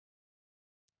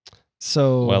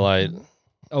So, Well,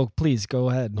 oh, please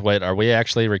go ahead. wait, are we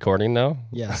actually recording now?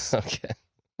 Yes. Okay.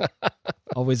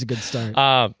 Always a good start.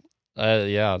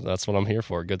 Yeah, that's what I'm here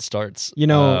for. Good starts. You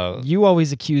know, you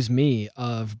always accuse me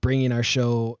of bringing our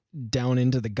show down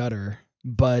into the gutter,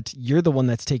 but you're the one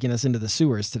that's taking us into the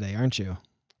sewers today, aren't you?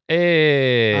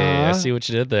 Hey, I see what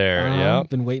you did there. Yeah. I've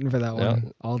been waiting for that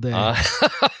one all day.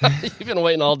 You've been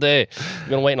waiting all day. You've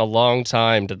been waiting a long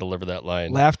time to deliver that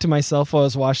line. Laughed to myself while I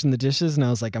was washing the dishes, and I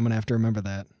was like, I'm going to have to remember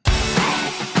that.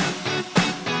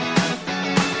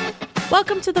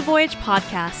 Welcome to the Voyage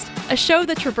Podcast, a show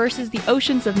that traverses the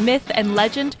oceans of myth and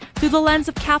legend through the lens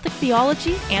of Catholic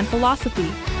theology and philosophy.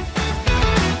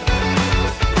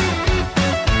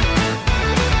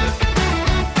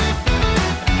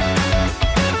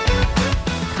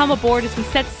 Come aboard as we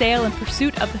set sail in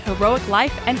pursuit of the heroic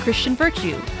life and Christian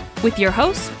virtue, with your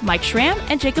hosts, Mike Schramm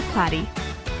and Jacob Platty.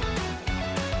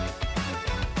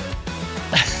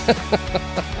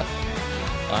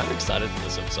 I'm excited for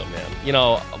this episode, man. You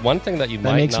know, one thing that you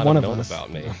might makes not one have of known us. about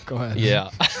me. Go ahead.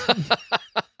 Yeah.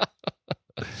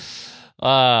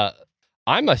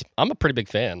 I'm a pretty big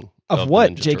fan Of the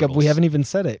what, Ninja Jacob? Turtles. We haven't even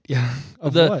said it. Yeah.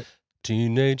 Of what?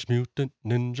 Teenage Mutant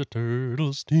Ninja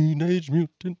Turtles, Teenage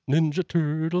Mutant Ninja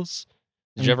Turtles.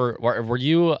 Did you ever, were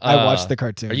you... I watched the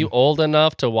cartoon. Are you old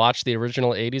enough to watch the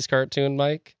original 80s cartoon,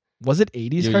 Mike? Was it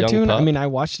 80s You young cartoon? I pup? mean, I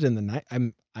watched it in the night.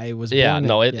 I was Yeah, born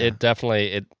no, in- it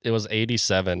definitely, it was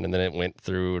 87 and then it went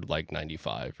through like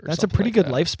 95 or That's a something pretty like good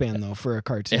that. lifespan, though, for a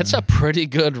cartoon. It's a pretty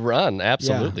good run,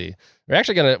 absolutely. We're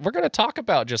gonna talk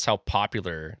about just how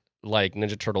popular like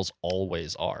Ninja Turtles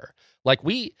always are. Like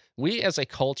we as a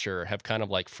culture have kind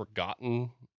of like forgotten.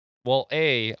 Well,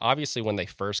 obviously when they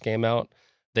first came out,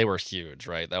 they were huge,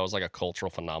 right? That was like a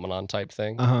cultural phenomenon type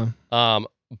thing. Uh-huh.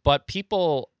 But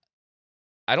people,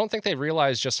 I don't think they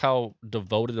realize just how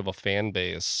devoted of a fan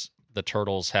base the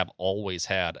Turtles have always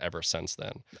had ever since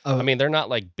then. I mean, they're not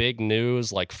like big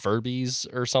news like Furbies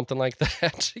or something like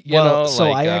that. you know? So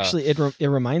like, I actually, it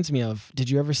reminds me of, did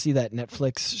you ever see that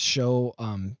Netflix show,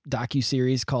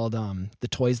 docuseries called The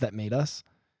Toys That Made Us?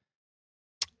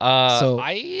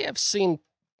 I have seen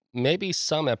maybe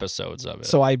some episodes of it.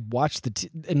 So I watched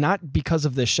and not because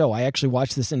of this show. I actually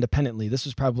watched this independently. This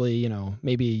was probably,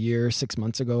 maybe a year, 6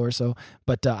 months ago or so.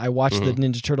 But I watched the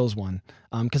Ninja Turtles one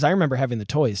because I remember having the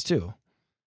toys too.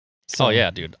 So, Oh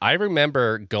yeah, dude. I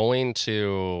remember going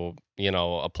to,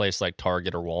 a place like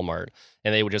Target or Walmart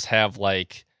and they would just have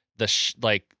like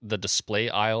the display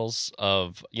aisles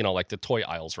of, like the toy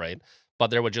aisles, right? But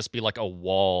there would just be like a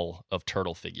wall of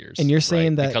turtle figures. And you're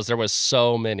saying that because there was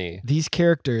so many. These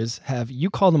characters you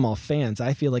call them all fans.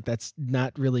 I feel like that's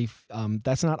not really,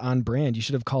 that's not on brand. You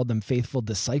should have called them faithful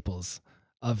disciples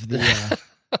of the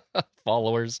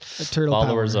followers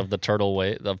power. of the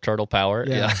turtle turtle power.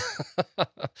 Yeah.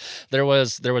 there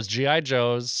was GI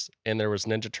Joes and there was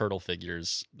Ninja Turtle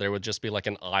figures. There would just be like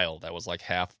an aisle that was like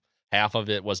half of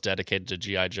it was dedicated to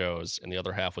GI Joes and the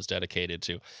other half was dedicated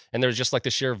to, and there was just like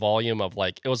the sheer volume of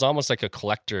like, it was almost like a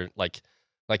collector, like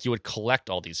you would collect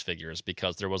all these figures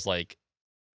because there was like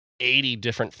 80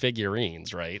 different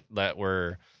figurines, right? That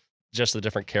were just the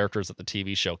different characters that the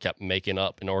TV show kept making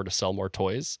up in order to sell more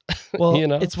toys. Well, you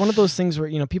know? It's one of those things where,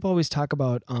 people always talk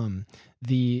about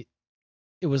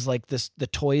it was like the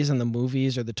toys in the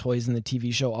movies or the toys in the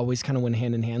TV show always kind of went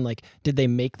hand in hand. Like, did they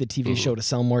make the TV show to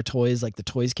sell more toys? Like the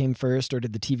toys came first, or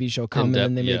did the TV show come and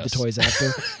then they made the toys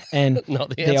after? And no,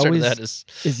 the answer to that is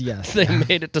yes. They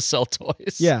made it to sell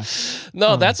toys. Yeah.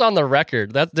 No, that's on the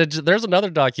record. There's another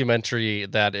documentary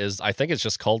that is, I think it's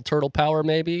just called Turtle Power,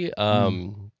 maybe.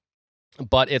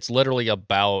 But it's literally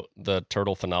about the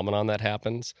turtle phenomenon that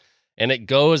happens. And it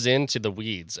goes into the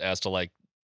weeds as to like,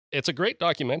 it's a great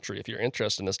documentary if you're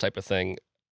interested in this type of thing.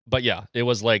 But yeah, it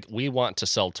was like, we want to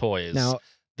sell toys. Now,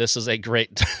 this is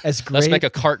let's make a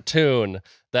cartoon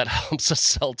that helps us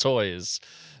sell toys.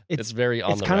 It's very on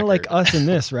the record. It's kind of like us in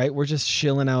this, right? We're just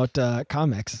shilling out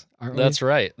comics, aren't we? That's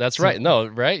right. Right. No,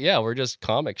 right? Yeah, we're just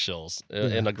comic shills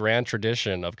in a grand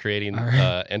tradition of creating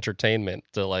entertainment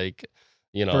to like,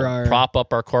 prop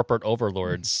up our corporate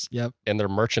overlords and their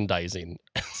merchandising.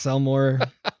 Sell more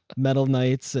Metal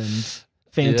Knights and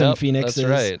Phantom Phoenixes.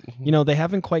 That's right. They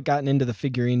haven't quite gotten into the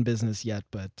figurine business yet,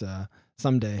 but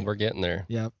someday. We're getting there.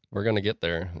 Yep. We're going to get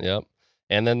there. Yep.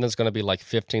 And then there's going to be like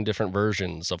 15 different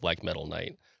versions of like Metal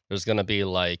Knight. There's going to be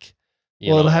like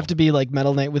Well, it'll have to be like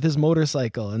Metal Knight with his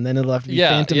motorcycle, and then it'll have to be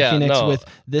Phantom Phoenix with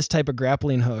this type of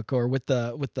grappling hook, or with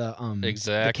the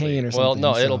exactly. the cane or something.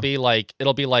 Well, no, it'll be like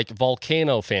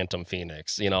Volcano Phantom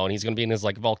Phoenix, and he's gonna be in his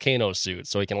like volcano suit,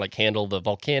 so he can like handle the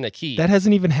volcanic heat. That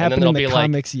hasn't even happened in the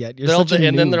comics yet. You're such a noob.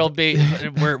 And then there'll be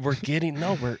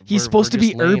he's supposed to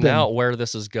be urban. Out where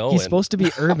this is going. He's supposed to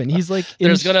be urban. He's like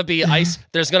there's gonna be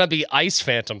ice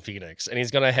Phantom Phoenix, and he's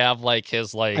gonna have like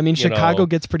his like. I mean, Chicago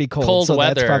gets pretty cold, so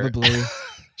weather. That's probably.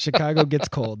 Chicago gets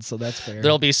cold, so that's fair.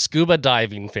 There'll be scuba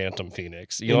diving Phantom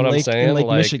Phoenix. You know what I'm saying? In Lake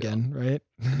Michigan, right?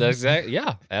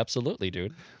 Yeah, absolutely,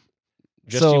 dude.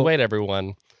 You wait,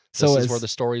 everyone. This is where the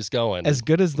story's going. As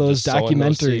good as those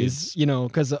documentaries,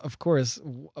 because of course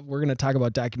we're going to talk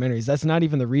about documentaries. That's not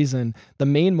even the reason. The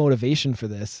main motivation for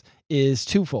this is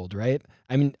twofold, right?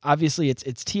 I mean, obviously it's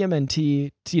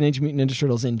TMNT, Teenage Mutant Ninja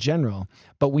Turtles in general,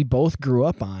 but we both grew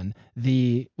up on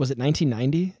was it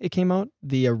 1990 it came out?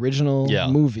 The original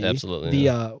movie. Absolutely.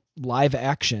 The live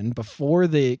action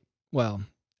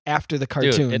after the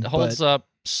cartoon. Dude, it holds up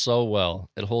so well.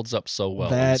 It holds up so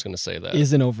well. I'm just going to say that.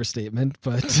 Is an overstatement,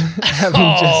 but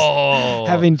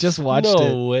having just watched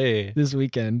it this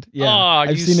weekend. Yeah.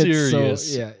 I've seen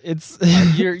serious? it it's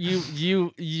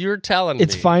you're telling me.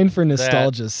 It's fine for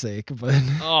nostalgia's sake, but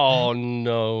oh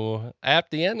no. At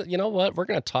the end, you know what? We're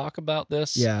going to talk about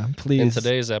this please. In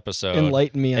today's episode.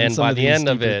 Enlighten me on some of these And by the end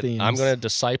of it, themes. I'm going to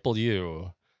disciple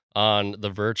you on the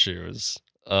virtues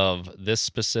of this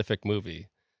specific movie,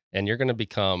 and you're going to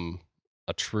become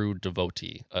a true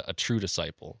devotee, a true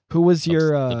disciple. Who was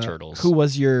your the Turtles? Who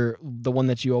was the one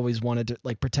that you always wanted to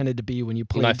pretended to be when you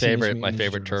played? My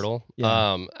favorite turtle.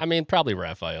 Yeah. I mean, probably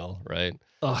Raphael, right?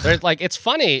 It's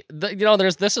funny.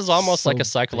 This is almost like a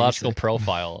psychological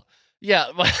profile. Yeah.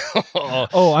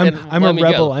 I'm a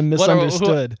rebel. I'm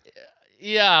misunderstood.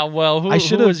 Yeah, well, who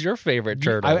was your favorite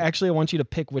turtle? I want you to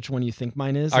pick which one you think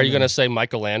mine is. Are you going to say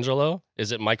Michelangelo?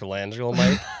 Is it Michelangelo,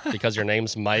 Mike? Because your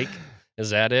name's Mike?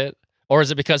 Is that it? Or is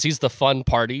it because he's the fun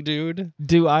party dude?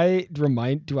 Do I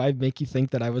make you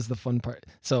think that I was the fun part?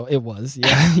 So it was.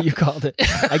 Yeah, you called it.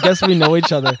 I guess we know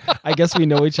each other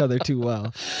too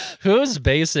well. Who's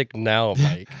basic now,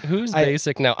 Mike? Who's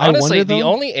basic now? Honestly, the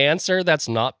only answer that's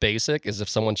not basic is if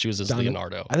someone chooses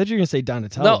Leonardo. I thought you were going to say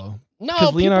Donatello. No,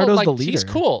 because Leonardo's the leader. He's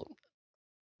cool.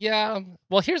 Yeah.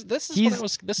 Well,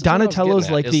 Donatello's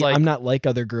like I'm not like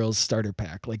other girls starter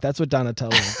pack. Like that's what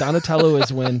Donatello is. Donatello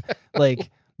is when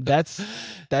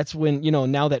that's when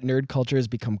now that nerd culture has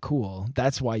become cool.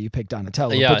 That's why you pick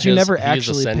Donatello. Yeah, but you never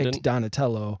actually picked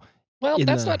Donatello. Well,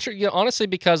 that's not true. Honestly,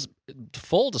 because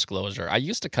full disclosure, I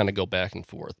used to kind of go back and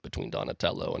forth between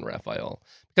Donatello and Raphael.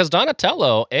 Because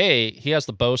Donatello, he has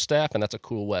the bow staff, and that's a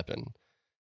cool weapon.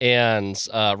 And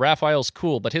Raphael's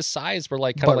cool, but his sides were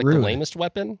like kind of like rude. The lamest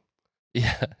weapon.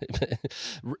 Yeah,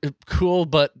 cool,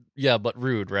 but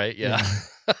rude, right? Yeah.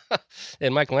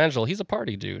 And Michelangelo, he's a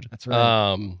party dude. That's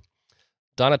right.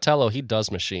 Donatello, he does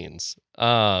machines.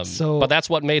 But that's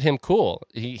what made him cool.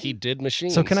 He did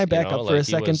machines. So can I back up for a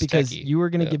second, because you were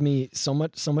going to give me so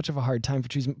much of a hard time for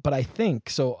choosing, but I think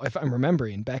so. If I'm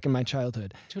remembering back in my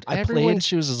childhood, dude, everyone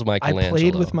chooses Michelangelo. I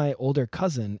played with my older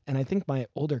cousin, and I think my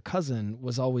older cousin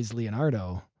was always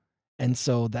Leonardo, and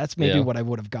so that's maybe what I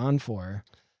would have gone for,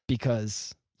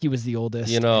 because he was the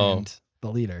oldest and the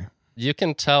leader. You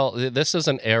can tell this is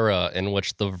an era in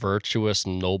which the virtuous,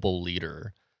 noble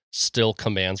leader still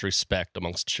commands respect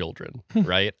amongst children,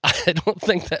 right? I don't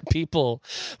think that people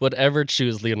would ever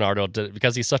choose Leonardo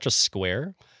because he's such a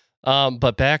square.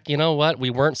 But back, you know what? We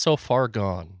weren't so far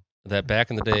gone that back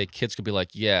in the day, kids could be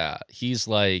like, yeah, he's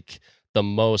like the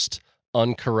most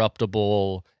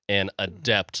uncorruptible and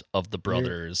adept of the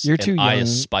brothers. You're too young. I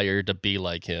aspire to be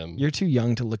like him. You're too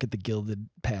young to look at the gilded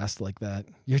past like that.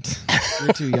 You're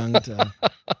too young to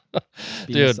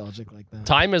be nostalgic like that.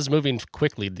 Time is moving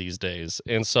quickly these days,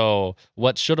 and so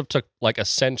what should have took like a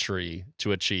century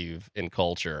to achieve in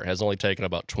culture has only taken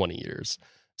about 20 years.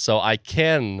 So I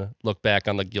can look back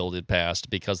on the gilded past,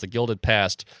 because the gilded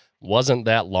past wasn't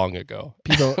that long ago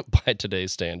by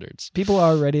today's standards. People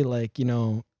are already like,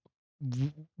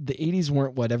 the 80s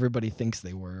weren't what everybody thinks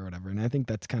they were or whatever, and I think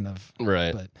that's kind of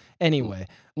right. But anyway,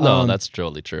 no, that's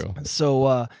totally true.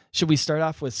 So should we start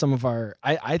off with some of our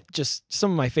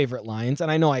some of my favorite lines? And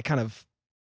I know I kind of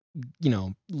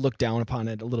looked down upon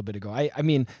it a little bit ago. I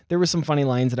mean, there were some funny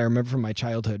lines that I remember from my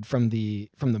childhood from the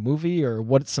movie, or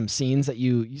some scenes that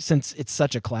you, since it's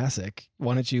such a classic,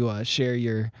 why don't you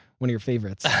share one of your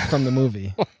favorites from the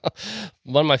movie?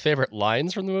 One of my favorite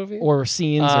lines from the movie? Or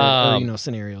scenes or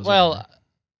scenarios. Well,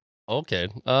 okay.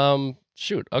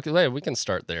 Shoot. Okay, we can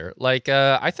start there. Like,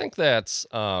 I think that's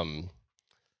I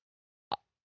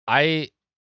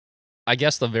I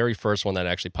guess the very first one that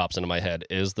actually pops into my head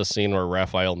is the scene where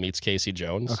Raphael meets Casey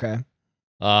Jones. Okay.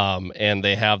 And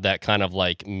they have that kind of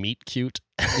like meet cute.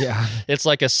 Yeah. It's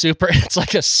like a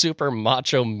super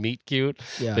macho meet cute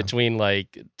Yeah. between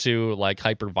like two like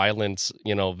hyper violent,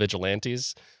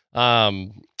 vigilantes.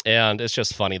 And it's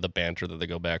just funny the banter that they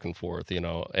go back and forth,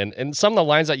 and some of the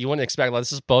lines that you wouldn't expect. Like,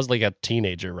 this is supposedly a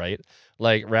teenager, right?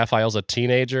 Like Raphael's a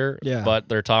teenager, Yeah. but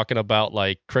they're talking about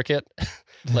like cricket.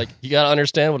 Like, you got to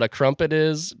understand what a crumpet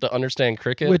is to understand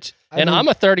cricket. Which I'm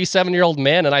a 37-year-old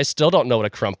man, and I still don't know what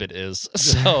a crumpet is.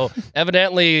 So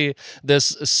evidently,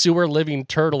 this sewer living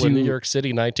turtle in New York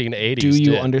City, 1980s. Do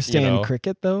you understand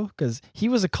cricket though? Because he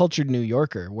was a cultured New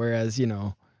Yorker, whereas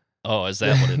Oh, is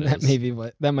that what it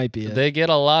is? That might be it. They get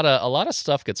a lot of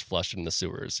stuff gets flushed in the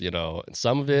sewers, and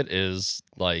some of it is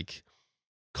like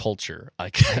culture, I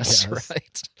guess.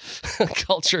 Right?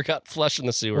 Culture got flushed in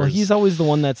the sewers. Well, he's always the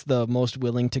one that's the most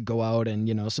willing to go out,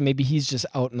 and so maybe he's just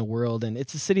out in the world, and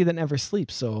it's a city that never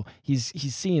sleeps, so he's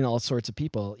seeing all sorts of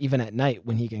people, even at night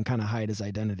when he can kind of hide his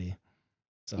identity.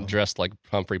 So dressed like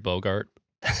Humphrey Bogart.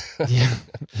 Yeah.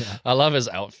 I love his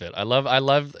outfit. I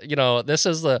love this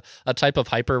is a type of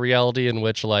hyper reality in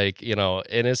which and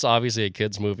it's obviously a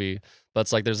kid's movie, but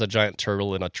it's like there's a giant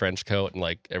turtle in a trench coat and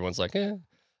like everyone's like, eh.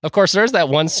 Of course, there's that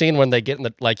one scene when they get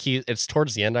in it's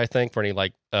towards the end, I think, when he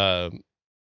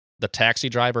the taxi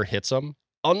driver hits him.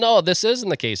 Oh no, this isn't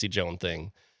the Casey Jones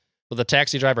thing. But the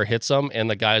taxi driver hits him and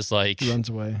the guy's like, he runs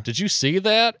away. Did you see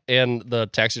that? And the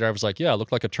taxi driver's like, yeah, it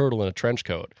looked like a turtle in a trench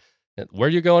coat. Where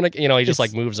are you going? He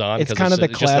just moves on. It's kind of the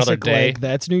classic, like,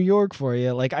 that's New York for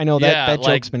you. Like, I know that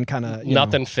joke's been kind of,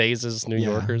 nothing phases New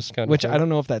Yorkers kind of. Which I don't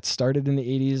know if that started in the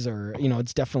 80s or,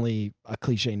 it's definitely a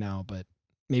cliche now, but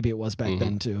maybe it was back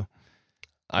then too.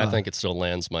 I think it still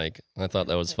lands, Mike. I thought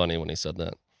that was funny when he said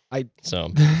that.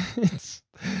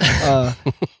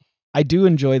 I do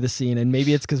enjoy the scene, and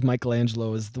maybe it's because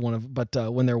Michelangelo is the one of, but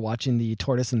when they're watching the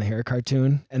Tortoise and the Hare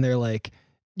cartoon and they're like,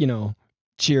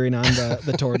 cheering on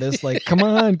the tortoise, like, come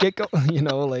on, get go,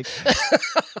 like,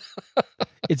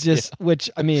 it's just,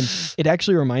 which, I mean, it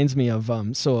actually reminds me of,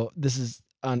 so this is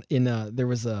there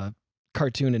was a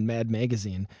cartoon in Mad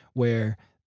Magazine where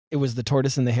it was the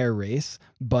tortoise and the hare race,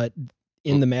 but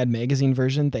in the Mad Magazine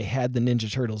version, they had the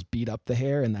Ninja Turtles beat up the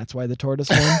hare, and that's why the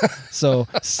tortoise won. So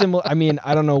similar, I mean,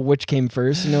 I don't know which came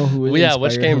first, who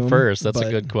which came first? That's a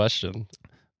good question.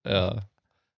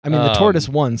 I mean, the tortoise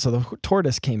won, so the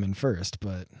tortoise came in first,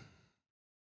 but...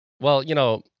 Well,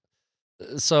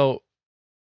 so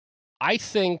I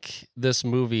think this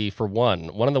movie, for one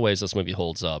of the ways this movie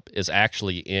holds up is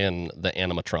actually in the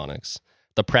animatronics,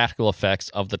 the practical effects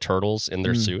of the turtles in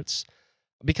their suits,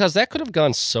 because that could have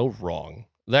gone so wrong.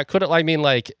 That could have,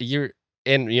 maybe you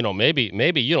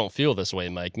don't feel this way,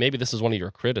 Mike. Maybe this is one of your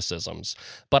criticisms,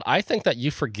 but I think that you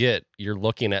forget you're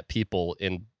looking at people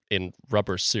in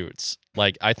rubber suits.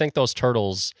 Like, I think those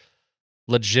turtles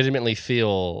legitimately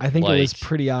feel I think it was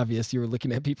pretty obvious you were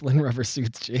looking at people in rubber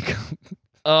suits, Jacob.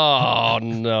 Oh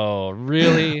no,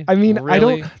 really? I mean,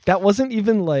 really? that wasn't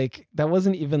even like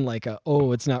a,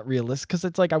 oh, it's not realistic, because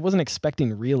it's like I wasn't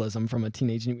expecting realism from a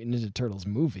Teenage Mutant Ninja Turtles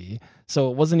movie.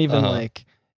 So it wasn't even like,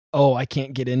 oh, I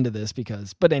can't get into this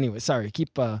because, but anyway, sorry,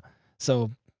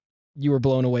 so you were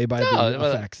blown away by the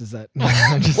effects. Is that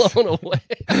I'm just blown away?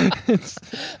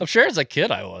 I'm sure as a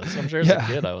kid I was. I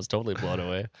was totally blown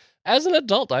away. As an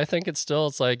adult, I think it's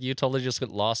like you totally just get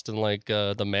lost in like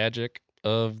the magic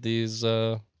of these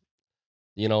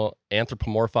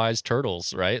anthropomorphized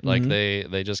turtles, right? Like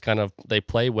they just kind of they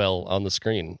play well on the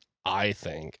screen, I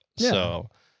think. Yeah. So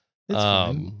it's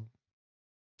fine.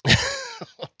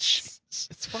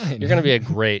 It's fine. You're gonna be a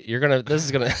great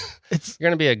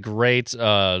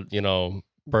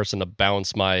person to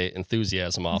bounce my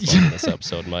enthusiasm off of in this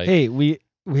episode, Mike. Hey, we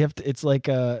have to, it's like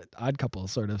a Odd Couple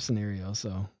sort of scenario,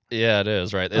 so yeah, it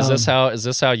is, right? Is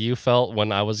this how you felt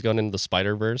when I was going into the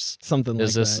Spider-Verse? Something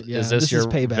like that. Yeah. Is this your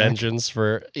vengeance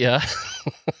for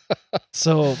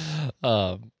So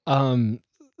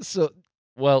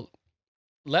well,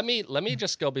 let me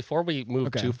just go before we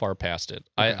move too far past it.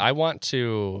 Okay. I want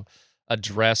to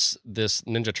address this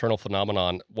Ninja Turtle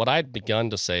phenomenon. What I'd begun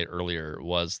to say earlier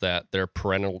was that they're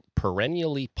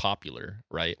perennially popular,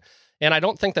 right? And I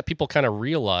don't think that people kind of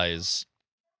realize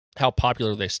how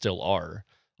popular they still are.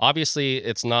 Obviously,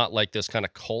 it's not like this kind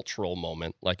of cultural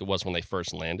moment like it was when they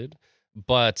first landed.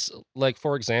 But like,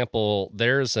 for example,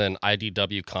 there's an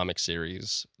IDW comic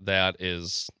series that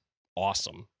is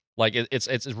awesome. Like it's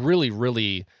really,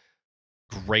 really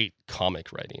great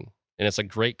comic writing. And it's a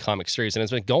great comic series. And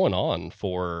it's been going on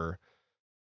for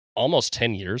almost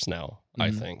 10 years now,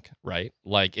 I think, right?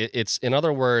 Like it's in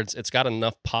other words, it's got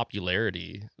enough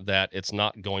popularity that it's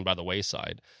not going by the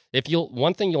wayside.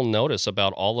 One thing you'll notice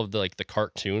about all of the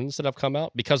cartoons that have come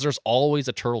out, because there's always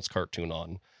a Turtles cartoon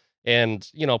on. And,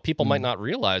 people might not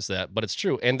realize that, but it's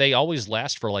true. And they always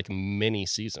last for like many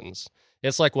seasons.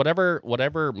 It's like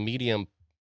whatever medium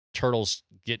Turtles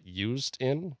get used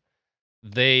in,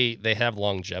 they have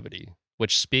longevity,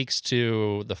 which speaks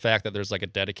to the fact that there's like a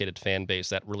dedicated fan base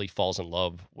that really falls in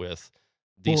love with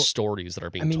these stories that are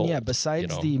being told. Yeah,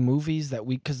 besides the movies that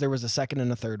because there was a second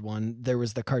and a third one, there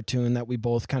was the cartoon that we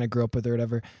both kind of grew up with or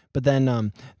whatever. But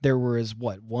then there was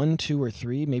 1, 2, or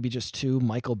 3, maybe just 2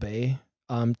 Michael Bay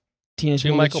Teenage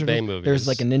Mutant Michael Ninja Bay Turtles. movies. There's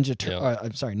like a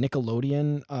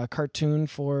Nickelodeon cartoon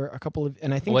for a couple of,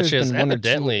 and I think Which there's is been 1 or 2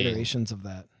 evidently- iterations of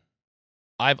that.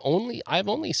 I've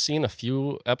only seen a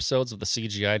few episodes of the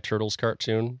CGI Turtles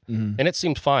cartoon, Mhm. and it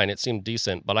seemed fine. It seemed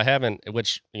decent, but I haven't,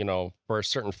 which, for a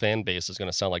certain fan base is going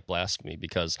to sound like blasphemy,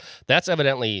 because that's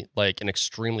evidently like an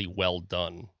extremely well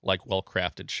done, like well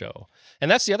crafted show. And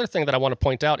that's the other thing that I want to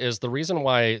point out is the reason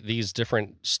why these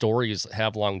different stories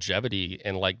have longevity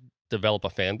and like develop a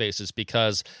fan base is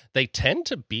because they tend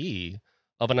to be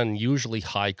of an unusually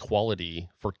high quality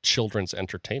for children's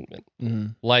entertainment.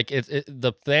 Mhm. Like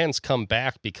the fans come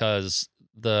back because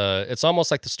it's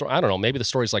almost like the story. I don't know. Maybe the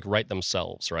stories like write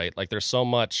themselves, right? Like there's so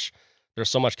much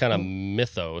kind of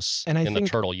mythos And I in the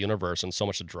think- Turtle universe and so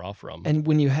much to draw from. And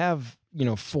when you have,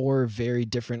 4 very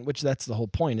different, which that's the whole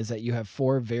point, is that you have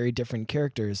 4 very different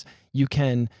characters, you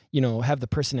can, have the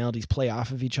personalities play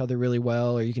off of each other really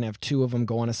well, or you can have 2 of them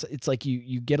go on it's like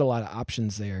you get a lot of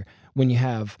options there when you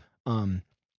have, none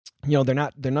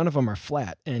of them are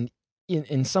flat. And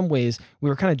in some ways, we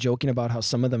were kind of joking about how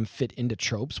some of them fit into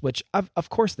tropes, which of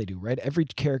course they do, right? Every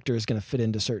character is going to fit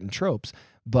into certain tropes,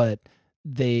 but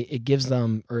it gives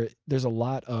them, or there's a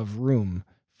lot of room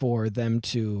for them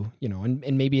to,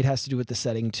 and maybe it has to do with the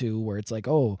setting too, where it's like,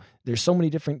 oh, there's so many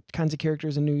different kinds of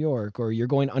characters in New York, or you're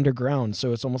going underground.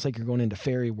 So it's almost like you're going into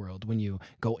fairy world when you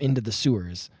go into the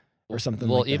sewers or something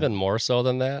like that. Well, even more so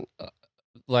than that,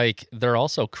 like they're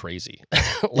also crazy.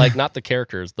 Like not the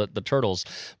characters, the turtles,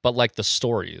 but like the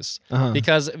stories. Uh-huh.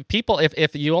 Because people,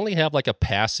 if you only have like a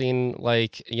passing,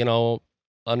 like,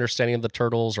 understanding of the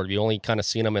turtles, or you only kind of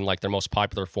seen them in like their most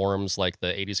popular forms, like the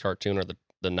 80s cartoon or the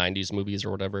 90s movies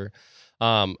or whatever,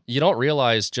 you don't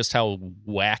realize just how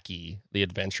wacky the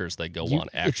adventures they go on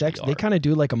actually are. They kind of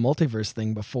do like a multiverse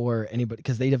thing before anybody,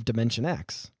 because they have Dimension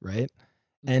X, right?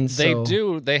 And They so,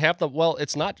 do. They have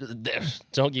it's not,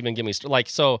 don't even give me, like,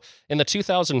 so in the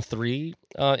 2003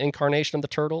 incarnation of the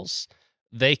Turtles,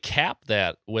 they capped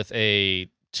that with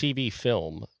a TV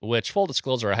film, which, full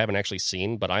disclosure, I haven't actually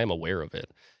seen, but I am aware of it,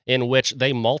 in which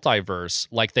they multiverse,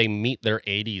 like they meet their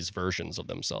 80s versions of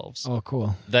themselves. Oh,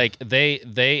 cool. Like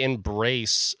they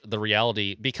embrace the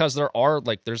reality, because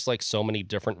there's so many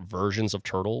different versions of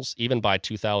Turtles, even by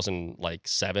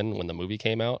 2007 when the movie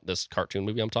came out, this cartoon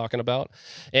movie I'm talking about,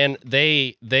 and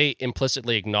they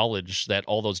implicitly acknowledge that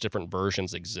all those different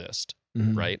versions exist.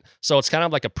 Mhm. Right. So it's kind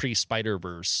of like a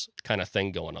pre-Spider-Verse kind of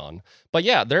thing going on. But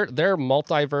yeah, they're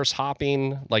multiverse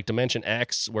hopping, like Dimension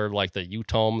X, where like the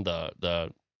Utome,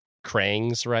 the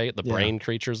Krangs, right? The brain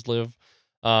creatures live.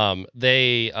 There's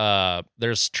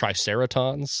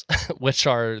Triceratons, which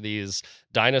are these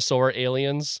dinosaur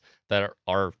aliens that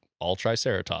are all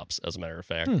Triceratops, as a matter of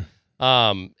fact.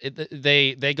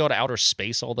 They go to outer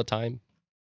space all the time.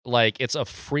 Like it's a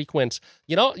frequent,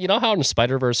 you know how in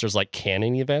Spider-Verse there's like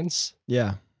canon events?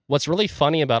 Yeah. What's really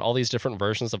funny about all these different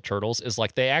versions of Turtles is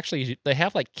like they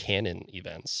have like canon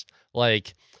events.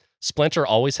 Like Splinter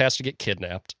always has to get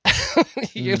kidnapped,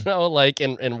 like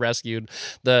and rescued.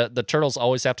 The Turtles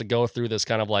always have to go through this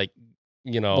kind of like,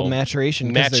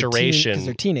 maturation because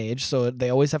they're teenage, so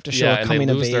they always have to show a coming and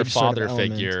they lose of their age father sort of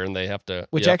element, figure, and they have to,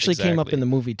 which actually came up in the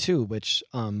movie too. Which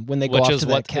when they go off to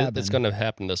that cabin, it's going to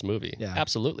happen in this movie. Yeah.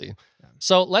 Absolutely. Yeah.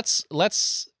 So let's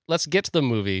get to the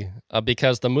movie,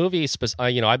 because the movie,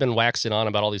 I've been waxing on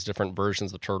about all these different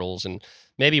versions of Turtles, and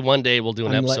maybe one day we'll do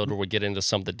an episode where we get into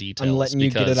some of the details. I'm letting you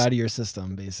get it out of your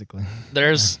system, basically.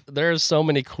 There's so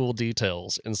many cool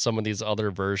details in some of these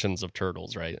other versions of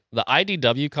Turtles, right? The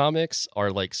IDW comics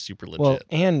are like super legit. Well,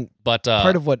 and but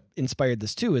part of what inspired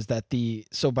this too is that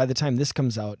by the time this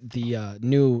comes out, the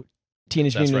new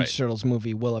Teenage Mutant Ninja Turtles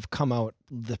movie will have come out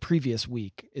the previous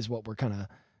week. Is what we're kind of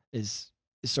is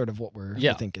sort of what we're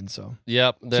thinking. So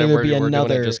yep, we're doing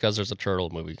it just because there's a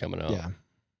Turtle movie coming out. Yeah.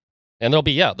 And there'll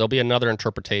be another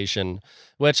interpretation,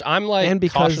 which I'm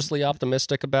like cautiously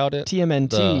optimistic about it.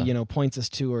 TMNT, points us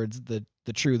towards the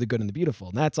true, the good, and the beautiful.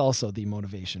 And that's also the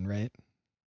motivation, right?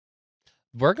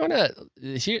 we're gonna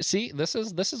see. This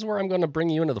is where I'm going to bring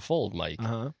you into the fold, Mike.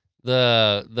 Uh-huh.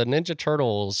 The Ninja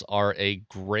Turtles are a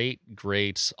great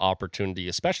opportunity,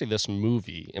 especially this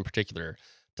movie in particular,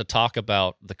 to talk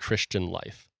about the Christian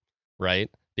life, right?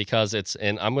 Because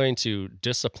and I'm going to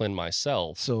discipline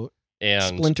myself. So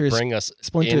and Splinter's bring us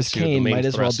Splinter's into the cane main might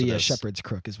as well thrust of be a this. shepherd's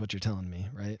crook, is what you're telling me,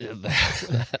 right?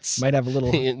 That's Might have a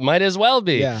little. It might as well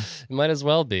be. Yeah. It might as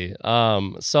well be.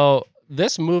 So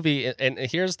this movie, and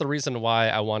here's the reason why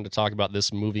I wanted to talk about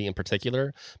this movie in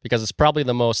particular, because it's probably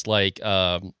the most like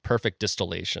perfect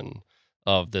distillation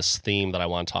of this theme that I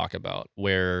want to talk about,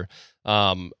 where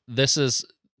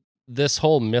this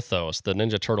whole mythos, the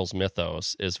Ninja Turtles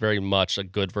mythos, is very much a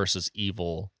good versus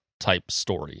evil type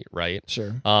story, right?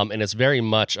 Sure. And it's very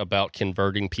much about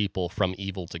converting people from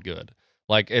evil to good.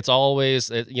 Like it's always,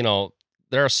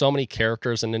 there are so many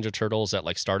characters in Ninja Turtles that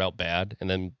like start out bad and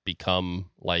then become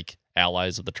like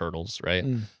allies of the Turtles, right?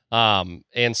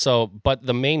 And so, but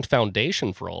the main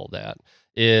foundation for all of that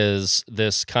is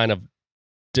this kind of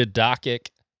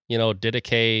didactic,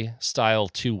 Didache style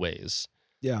two ways.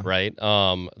 Yeah. Right.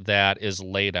 That is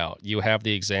laid out. You have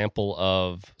the example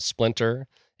of Splinter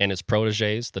and his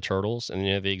proteges, the Turtles, and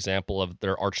you have the example of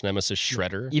their arch nemesis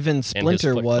Shredder. Even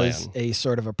Splinter Foot was Clan. a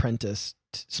sort of apprentice.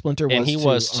 Splinter was, And he too,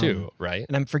 was too, right?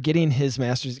 And I'm forgetting his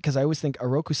master's, because I always think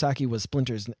Orokusaki was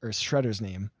Splinter's or Shredder's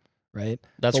name, right?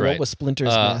 That's but right. What was Splinter's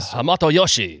master? Hamato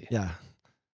Yoshi. Yeah.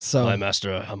 So My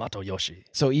master, Hamato Yoshi.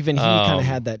 So even he kind of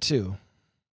had that too.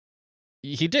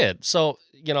 He did. So,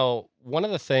 one of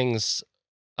the things,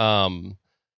 all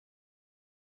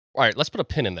right, let's put a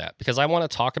pin in that, because I want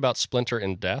to talk about Splinter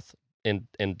in depth,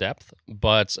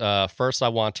 but first I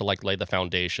want to like lay the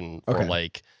foundation for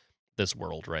like this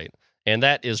world, right? And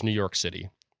that is New York City,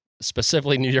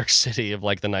 specifically New York City of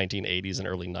like the 1980s and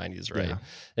early 90s, right? Yeah.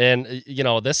 And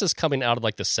this is coming out of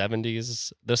like the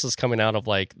 70s. This is coming out of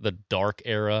like the dark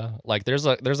era. Like there's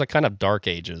a kind of dark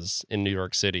ages in New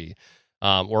York City.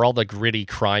 Where all the gritty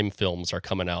crime films are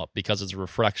coming out, because it's a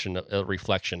reflection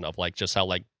of like just how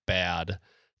like bad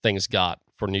things got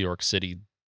for New York City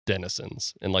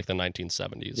denizens in like the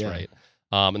 1970s, right?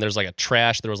 And there was like a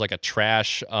trash,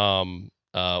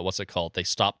 what's it called? They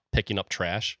stopped picking up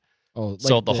trash. Oh, like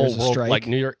so the whole world, strike? like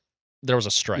New York, there was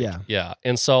a strike. Yeah. Yeah.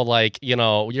 And so like,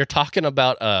 you're talking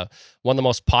about one of the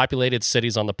most populated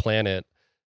cities on the planet,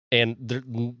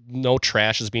 and no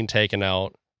trash is being taken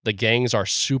out. The gangs are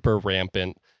super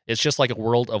rampant. It's just like a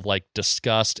world of like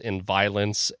disgust and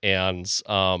violence and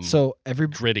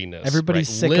grittiness.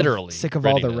 Everybody's right? sick of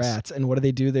all the rats. And what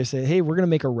do? They say, "Hey, we're gonna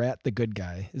make a rat the good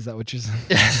guy." Is that what you're saying?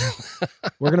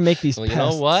 We're gonna make these. Well, pests.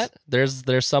 you know what?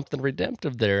 There's something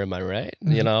redemptive there. Am I right?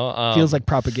 Feels like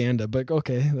propaganda, but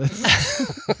okay.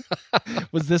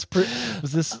 Was this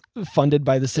funded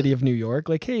by the city of New York?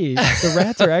 Like, hey, the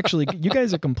rats are actually. You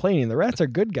guys are complaining. The rats are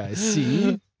good guys.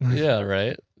 See. Yeah,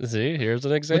 right. See, here's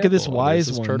an example. Look at this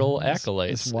wise one. Turtle accolades.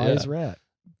 This wise rat.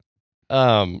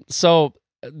 So,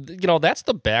 that's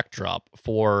the backdrop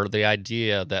for the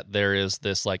idea that there is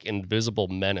this like invisible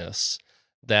menace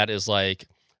that is like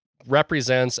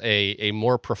represents a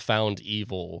more profound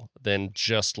evil than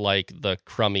just like the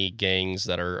crummy gangs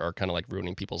that are kind of like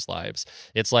ruining people's lives.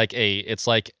 It's like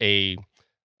a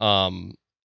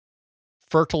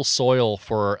fertile soil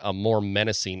for a more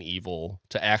menacing evil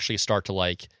to actually start to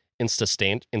like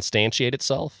instantiate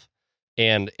itself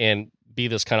and be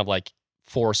this kind of like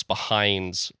force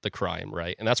behind the crime,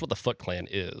 right? And that's what the Foot Clan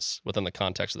is within the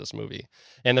context of this movie.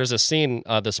 And there's a scene,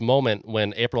 this moment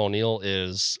when April O'Neil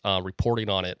is reporting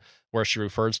on it, where she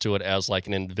refers to it as like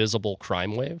an invisible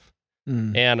crime wave.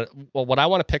 And what I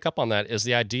want to pick up on that is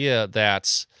the idea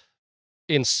that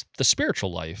in the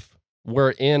spiritual life,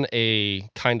 we're in a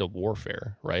kind of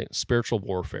warfare, right? Spiritual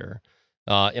warfare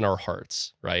in our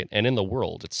hearts, right? And in the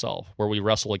world itself, where we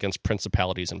wrestle against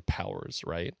principalities and powers,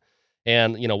 right?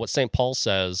 And what St. Paul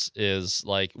says is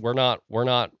like we're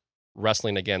not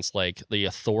wrestling against like the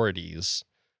authorities,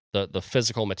 the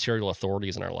physical material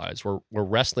authorities in our lives. We're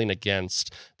wrestling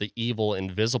against the evil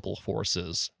invisible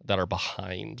forces that are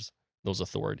behind those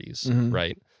authorities,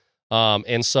 right?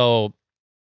 And so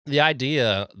the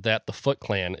idea that the Foot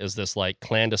Clan is this like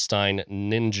clandestine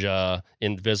ninja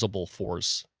invisible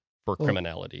force for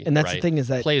criminality, and that's right? the thing, is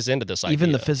that plays into this idea.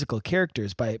 Even the physical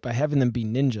characters, by having them be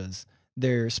ninjas,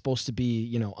 they're supposed to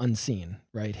be unseen,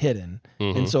 right, hidden,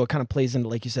 and so it kind of plays into,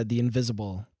 like you said, the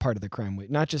invisible part of the crime wave.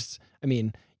 Not just,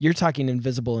 you're talking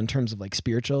invisible in terms of like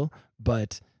spiritual,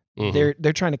 but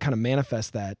they're trying to kind of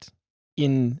manifest that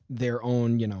in their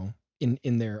own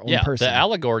in their own person. The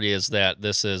allegory is that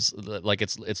this is like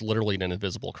it's literally an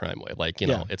invisible crime wave. Like, you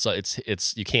know,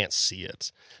 it's you can't see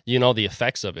it. You know the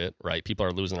effects of it, right? People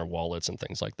are losing their wallets and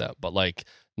things like that. But like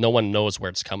no one knows where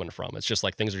it's coming from. It's just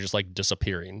like things are just like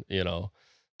disappearing, you know,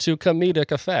 to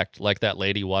comedic effect. Like that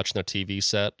lady watching a TV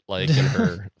set, like in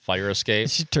her fire escape.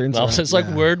 She turns around. around, It's like,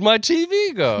 where'd my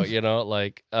TV go? You know,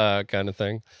 like kind of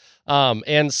thing.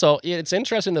 And so it's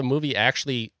interesting. The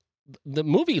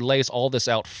movie lays all this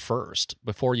out first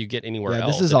before you get anywhere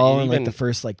else. This is all in like the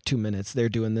first like 2 minutes. They're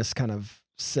doing this kind of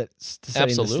setting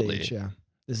absolutely. the stage. Yeah,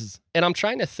 this is. And I'm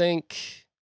trying to think.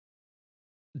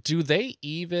 Do they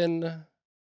even?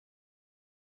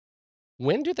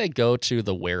 When do they go to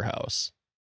the warehouse?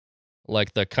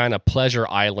 Like the kind of pleasure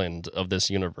island of this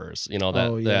universe, you know,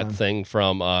 that thing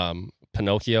from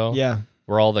Pinocchio. Yeah.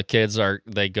 Where all the kids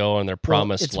they go and they're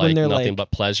promised like nothing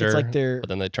but pleasure. It's like but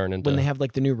then they turn into when they have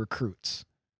like the new recruits,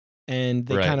 and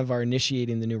they kind of are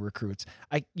initiating the new recruits.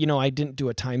 I didn't do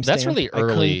a timestamp. That's really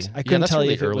early. I couldn't tell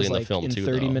you if it early was in like the film in too,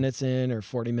 30 though. minutes in or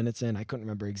 40 minutes in. I couldn't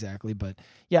remember exactly, but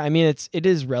yeah, I mean it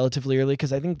is relatively early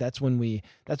because I think that's when we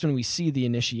see the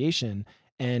initiation.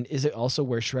 And is it also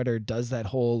where Shredder does that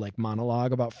whole like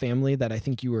monologue about family that I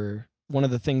think you were one of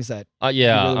the things that really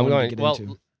I'm going to get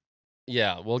into?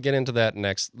 Yeah, we'll get into that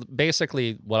next.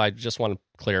 Basically, what I just want to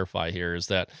clarify here is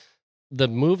that the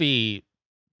movie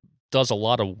does a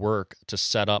lot of work to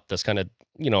set up this kind of,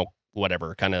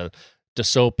 kind of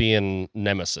dystopian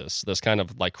nemesis, this kind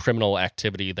of like criminal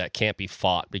activity that can't be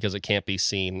fought because it can't be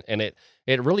seen. And it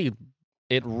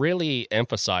really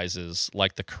emphasizes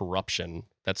like the corruption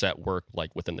that's at work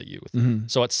like within the youth. Mm-hmm.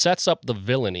 So it sets up the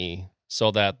villainy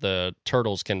so that the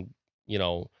turtles can,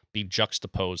 be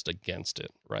juxtaposed against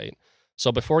it, right?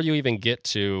 So before you even get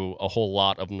to a whole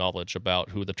lot of knowledge about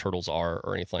who the turtles are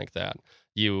or anything like that,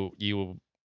 you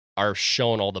are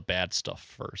shown all the bad stuff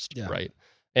first, right?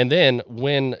 And then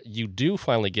when you do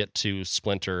finally get to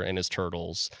Splinter and his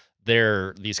turtles,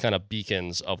 they're these kind of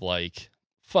beacons of like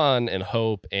fun and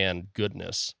hope and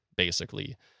goodness,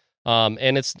 basically.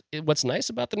 And what's nice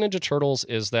about the Ninja Turtles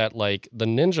is that like the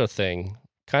ninja thing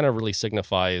kind of really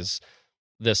signifies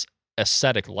this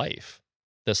ascetic life,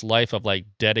 this life of like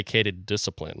dedicated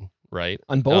discipline, right?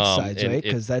 On both sides, right?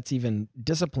 Because that's even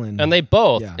discipline. And they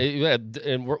both,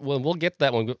 and we'll get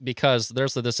that one because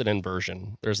there's an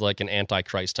inversion. There's like an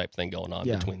antichrist type thing going on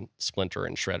between Splinter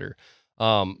and Shredder.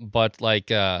 But like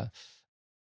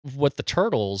with the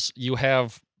Turtles, you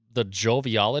have the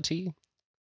joviality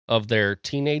of their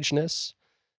teenageness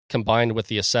combined with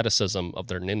the asceticism of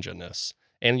their ninja-ness.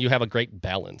 And you have a great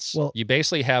balance. Well, you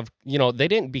basically have, they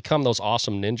didn't become those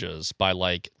awesome ninjas by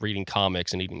like reading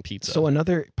comics and eating pizza. So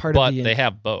another part they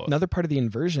have both. Another part of the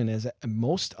inversion is that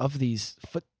most of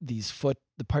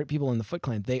people in the Foot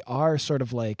Clan, they are sort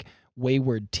of like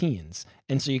wayward teens.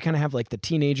 And so you kind of have like the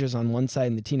teenagers on one side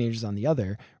and the teenagers on the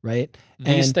other, right?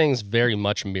 These things very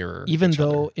much mirror even each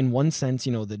though other. In one sense, the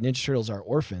Ninja Turtles are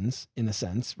orphans in a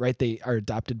sense, right? They are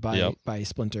adopted by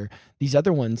Splinter. These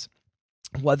other ones,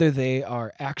 whether they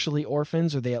are actually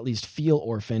orphans or they at least feel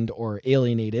orphaned or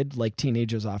alienated like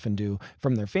teenagers often do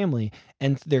from their family.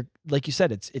 And they're, like you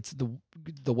said, it's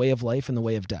the way of life and the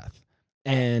way of death.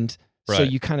 And so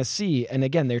you kind of see, and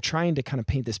again, they're trying to kind of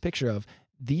paint this picture of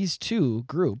these two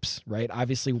groups, right?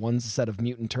 Obviously one's a set of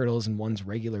mutant turtles and one's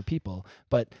regular people,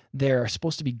 but they're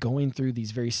supposed to be going through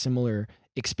these very similar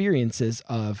experiences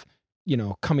of,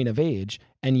 coming of age,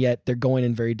 and yet they're going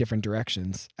in very different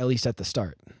directions, at least at the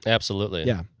start. Absolutely.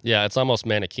 Yeah. Yeah, it's almost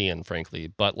Manichaean,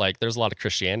 frankly, but like there's a lot of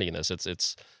Christianity in this.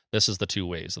 This is the two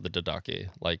ways of the Didache,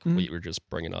 like we were just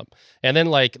bringing up. And then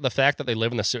like the fact that they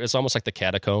live in it's almost like the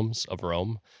catacombs of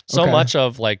Rome. So much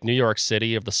of like New York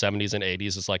City of the 70s and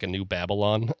 80s is like a new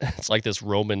Babylon. It's like this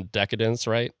Roman decadence,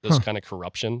 right? This kind of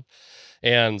corruption.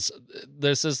 And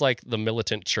this is like the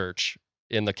militant church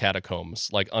in the catacombs,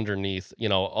 like underneath,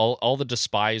 all the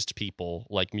despised people,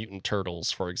 like mutant turtles,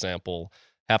 for example,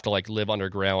 have to like live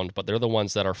underground, but they're the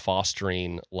ones that are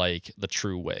fostering like the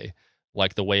true way,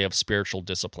 like the way of spiritual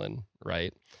discipline,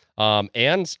 right?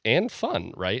 And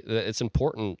fun, right? It's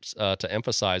important to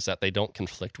emphasize that they don't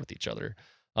conflict with each other.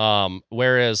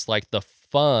 Whereas like the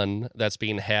fun that's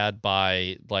being had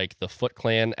by like the Foot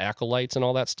Clan acolytes and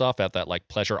all that stuff at that like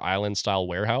Pleasure Island style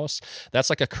warehouse, that's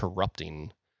like a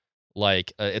corrupting,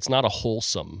 like it's not a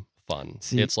wholesome fun.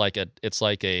 It's like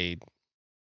a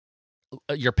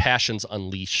your passions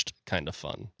unleashed kind of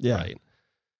fun, right?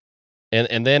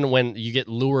 And then when you get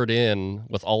lured in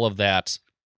with all of that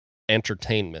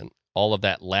entertainment, all of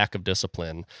that lack of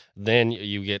discipline, then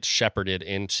you get shepherded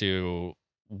into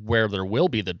where there will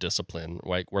be the discipline,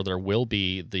 like where there will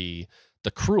be the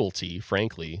the cruelty,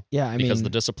 frankly. Yeah, because the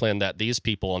discipline that these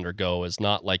people undergo is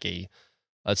not like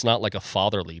it's not like a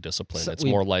fatherly discipline. It's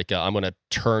more like I'm going to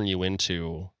turn you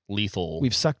into lethal.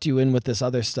 We've sucked you in with this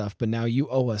other stuff, but now you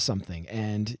owe us something,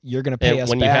 and you're going to pay us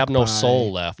when back. You have no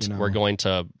soul left, we're going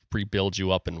to rebuild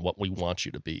you up in what we want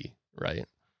you to be, right?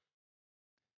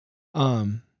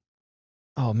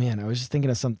 Oh man, I was just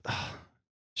thinking of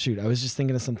shoot, I was just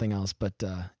thinking of something else, but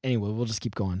anyway, we'll just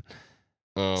keep going.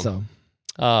 And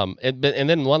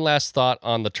then one last thought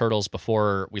on the turtles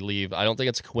before we leave. I don't think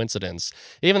it's a coincidence,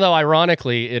 even though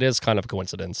ironically it is kind of a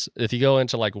coincidence. If you go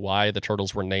into like why the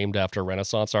turtles were named after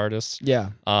Renaissance artists,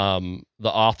 the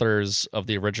authors of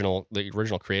the original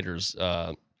creators,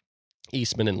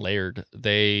 Eastman and Laird,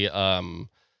 they're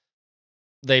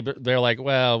like,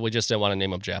 well, we just didn't want to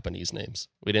name them Japanese names.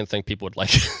 We didn't think people would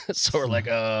like it. So we're like,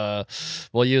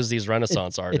 we'll use these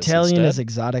Renaissance artists. Italian instead. is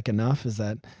exotic enough, is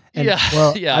that? And,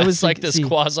 I was like this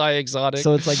quasi-exotic.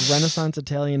 So it's like Renaissance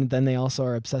Italian, then they also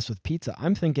are obsessed with pizza.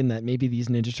 I'm thinking that maybe these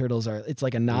Ninja Turtles it's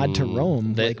like a nod to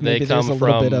Rome. They maybe come there's a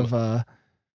little bit of...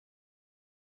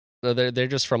 They're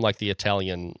just from like the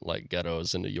Italian like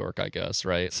ghettos in New York, I guess,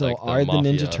 right? So like are the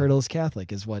Ninja Turtles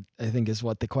Catholic? Is what I think is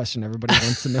what the question everybody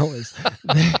wants to know is.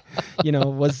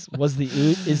 Was the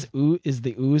is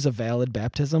the ooze a valid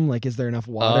baptism? Like, is there enough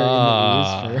water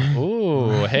in the ooze?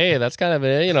 Ooh, hey, that's kind of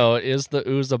is the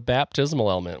ooze a baptismal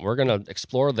element? We're gonna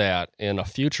explore that in a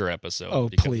future episode. Oh,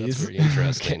 because please! That's very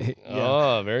interesting. Okay, yeah.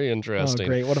 Oh, very interesting. Oh,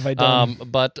 great! What have I done?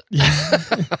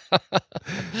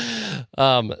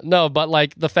 No, but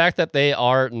like the fact that they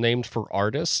are named for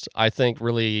artists, I think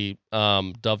really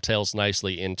dovetails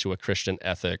nicely into a Christian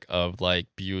ethic of like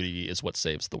beauty is what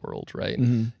saves the world, right?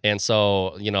 Mm-hmm. And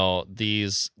so,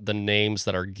 the names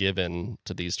that are given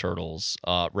to these turtles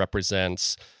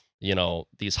represents,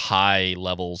 these high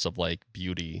levels of like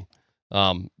beauty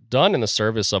done in the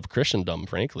service of Christendom,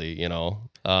 frankly,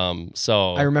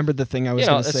 So I remember the thing I was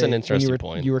going to say an interesting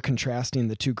point. You were contrasting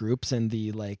the two groups and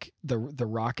the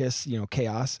raucous,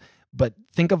 chaos. But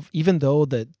think of, even though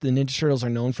the Ninja Turtles are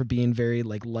known for being very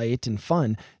like light and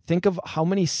fun, think of how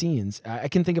many scenes. I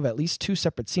can think of at least 2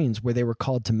 separate scenes where they were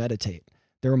called to meditate.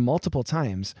 There were multiple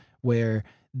times where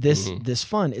this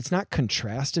fun, it's not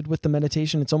contrasted with the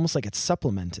meditation. It's almost like it's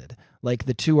supplemented. Like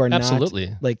the two are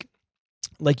absolutely not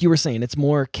like you were saying, it's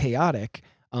more chaotic,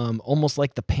 almost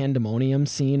like the pandemonium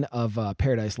scene of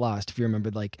Paradise Lost. If you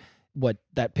remember, like what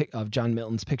that of John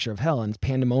Milton's picture of hell and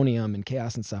pandemonium and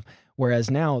chaos and stuff. Whereas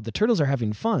now the turtles are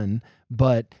having fun,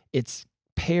 but it's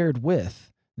paired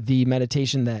with the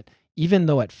meditation that, even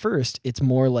though at first it's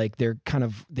more like they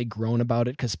groan about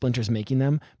it because Splinter's making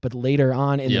them, but later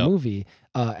on in the movie,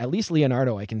 at least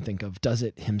Leonardo I can think of does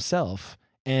it himself,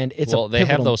 and it's they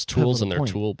have those tools in their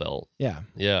tool belt. Yeah,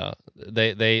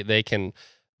 they've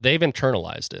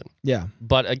internalized it. Yeah,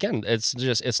 but again,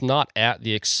 it's not at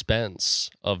the expense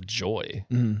of joy,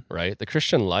 right? The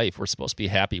Christian life, we're supposed to be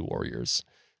happy warriors.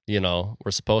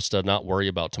 We're supposed to not worry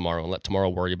about tomorrow and let tomorrow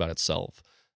worry about itself.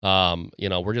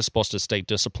 We're just supposed to stay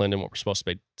disciplined in what we're supposed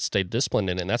to stay disciplined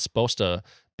in, and that's supposed to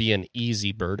be an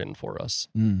easy burden for us,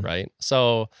 right?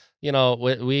 So,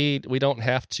 we don't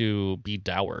have to be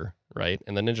dour, right?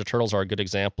 And the Ninja Turtles are a good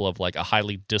example of like a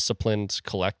highly disciplined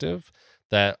collective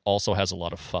that also has a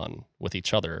lot of fun with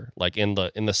each other, like in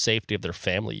the safety of their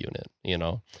family unit,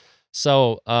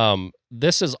 So,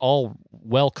 this is all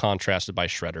well contrasted by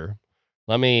Shredder.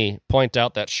 Let me point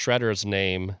out that Shredder's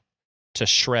name to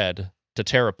shred, to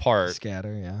tear apart.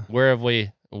 Scatter, yeah. Where have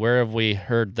we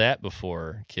heard that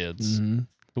before, kids?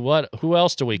 Mm-hmm. Who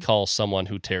else do we call someone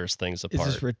who tears things apart?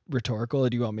 Is this rhetorical, or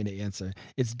do you want me to answer?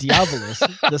 It's Diabolus,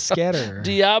 the scatterer.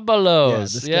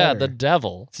 Diabolos, yeah, the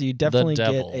devil. So you definitely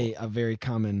get a very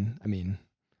common, that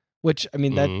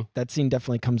scene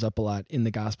definitely comes up a lot in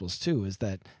the Gospels too, is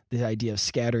that the idea of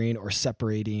scattering or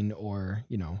separating or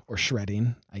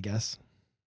shredding, I guess.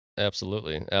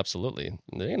 Absolutely.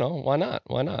 Why not?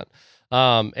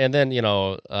 And then,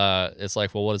 it's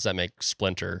like, well, what does that make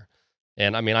Splinter?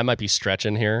 And I might be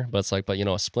stretching here, but it's like,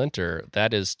 a splinter,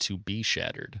 that is to be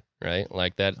shattered, right?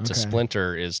 Like that to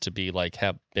splinter is to be like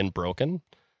have been broken,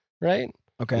 right?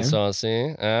 Okay. So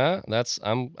see, I'm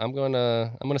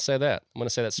gonna say that. I'm gonna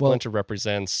say that splinter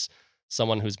represents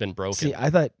someone who's been broken. See, I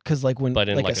thought because like when but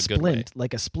in like a splint, good way.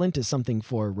 like a splint is something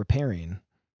for repairing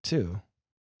too.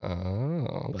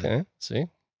 Oh, okay. But, see,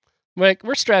 like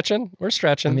we're stretching,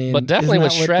 but definitely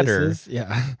with Shredder.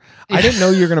 Yeah, I didn't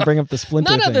know you were going to bring up the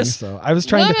Splinter thing, so I was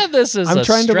trying to. None of this is. I'm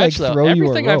trying stretch, to like though. throw you a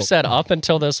Everything rope. I've said up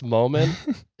until this moment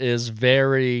is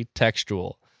very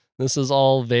textual. This is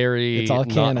all very. It's all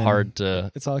canon. Not hard to.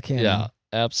 It's all canon. Yeah,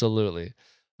 absolutely.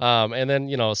 And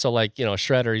then, so like,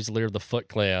 Shredder, he's leader of the Foot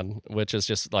Clan, which is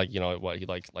just like, what he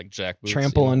like Jack Boots,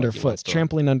 Trample like underfoot,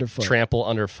 trampling underfoot. Trample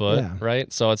underfoot, Yeah.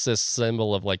 right? So it's this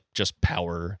symbol of like just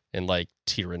power and like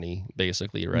tyranny,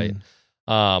 basically, right?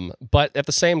 But at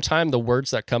the same time, the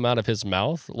words that come out of his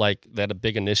mouth, like that a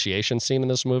big initiation scene in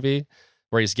this movie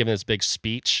where he's giving this big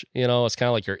speech, it's kind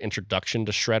of like your introduction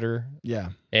to Shredder. Yeah.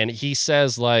 And he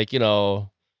says like,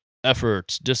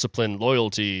 effort, discipline,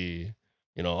 loyalty,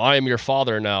 I am your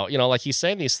father now. Like he's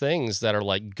saying these things that are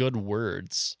like good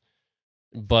words,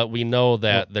 but we know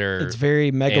that it's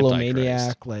very megalomaniac,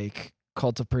 Antichrist. like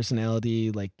cult of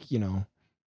personality, like,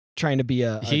 trying to be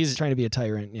a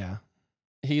tyrant. Yeah.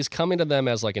 He's coming to them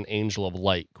as like an angel of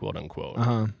light, quote unquote,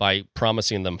 by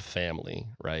promising them family,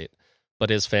 right?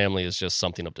 But his family is just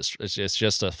something of it's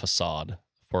just a facade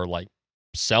for like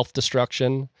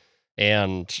self-destruction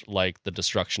and like the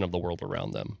destruction of the world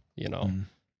around them,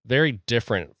 Very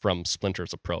different from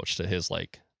Splinter's approach to his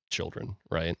like children,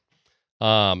 right?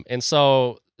 And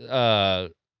so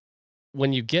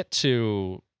when you get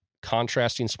to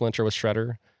contrasting Splinter with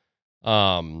Shredder,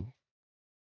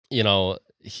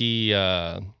 he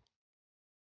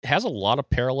has a lot of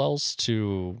parallels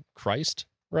to Christ,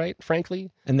 right?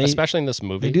 Frankly, and especially in this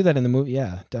movie, they do that in the movie.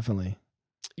 Yeah, definitely.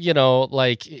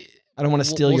 Like I don't want to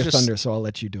steal your thunder, so I'll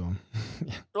let you do them.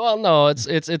 Well, no,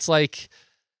 it's like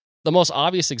the most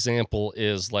obvious example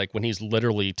is like when he's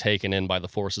literally taken in by the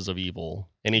forces of evil,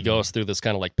 and he goes through this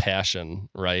kind of like passion,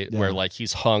 right? Yeah. Where like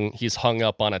he's hung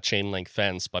up on a chain link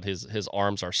fence, but his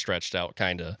arms are stretched out,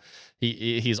 kind of.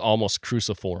 He's almost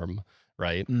cruciform.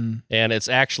 Right. And it's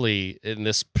actually in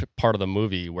this part of the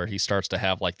movie where he starts to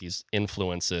have like these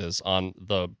influences on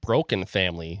the broken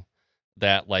family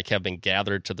that like have been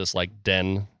gathered to this like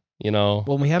den,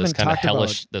 Well, we haven't talked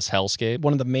about this hellscape.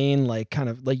 One of the main, like kind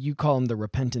of like you call him the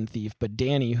repentant thief, but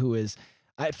Danny, who is,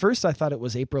 at first I thought it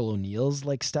was April O'Neil's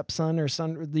like stepson or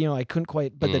son, I couldn't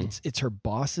quite, but then it's her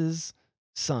boss's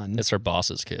son. It's her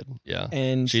boss's kid, yeah.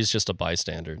 And she's just a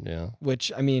bystander, yeah.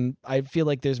 Which, I mean, I feel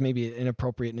like there's maybe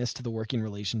inappropriateness to the working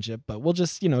relationship, but we'll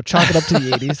just, chalk it up to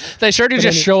the 80s. They sure do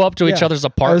just show up to each other's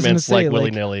apartments like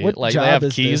willy-nilly. Like they have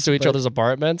keys to each other's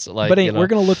apartments. Like, but we're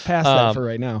going to look past that for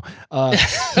right now.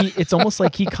 It's almost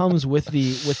like he comes with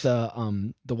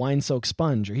the wine-soaked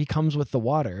sponge, or he comes with the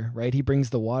water, right? He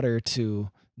brings the water to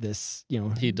this,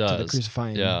 he does. to the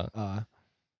crucifying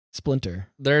Splinter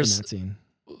in that scene.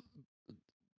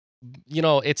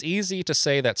 It's easy to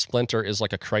say that Splinter is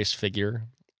like a Christ figure,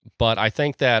 but I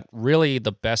think that really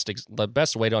the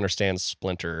best way to understand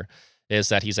Splinter is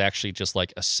that he's actually just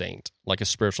like a saint, like a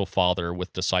spiritual father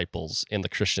with disciples in the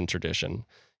Christian tradition.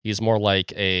 He's more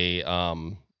like a,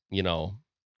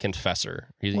 confessor.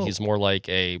 He's more like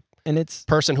a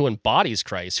person who embodies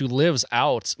Christ, who lives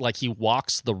out, like he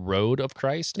walks the road of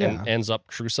Christ and ends up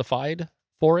crucified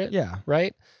for it. Yeah.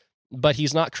 Right? But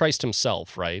he's not Christ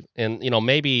himself, right? And,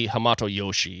 maybe Hamato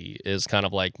Yoshi is kind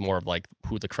of like more of like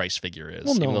who the Christ figure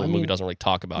is, even though the movie doesn't really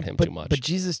talk about him too much. But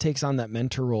Jesus takes on that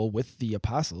mentor role with the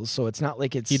apostles, so it's not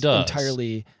like it's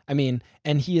entirely,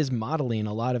 and he is modeling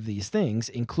a lot of these things,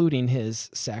 including his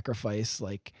sacrifice,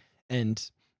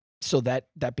 and so that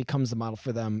becomes the model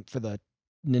for them, for the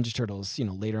Ninja Turtles,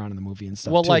 later on in the movie and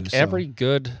stuff. Well,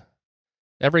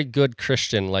 every good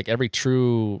Christian, like every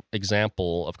true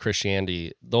example of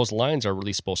Christianity, those lines are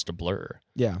really supposed to blur.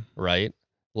 Yeah. Right?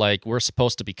 Like we're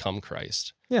supposed to become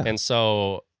Christ. Yeah. And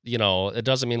so, it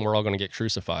doesn't mean we're all going to get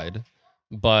crucified,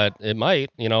 but it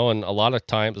might, and a lot of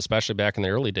times, especially back in the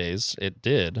early days, it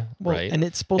did, right? And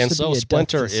it's supposed to be a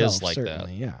Splinter death to is self, like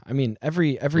certainly. that. Yeah. I mean,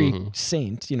 every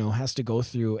saint, has to go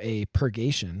through a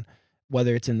purgation,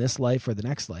 whether it's in this life or the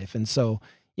next life. And so,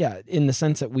 yeah, in the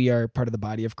sense that we are part of the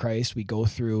body of Christ, we go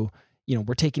through,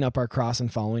 we're taking up our cross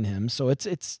and following him. So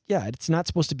it's not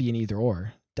supposed to be an either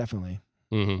or, definitely.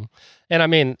 Mm-hmm.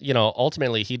 And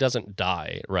ultimately he doesn't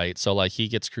die, right? So like he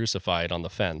gets crucified on the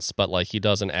fence, but like he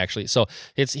doesn't actually, so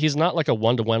he's not like a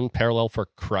one-to-one parallel for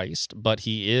Christ, but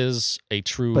he is a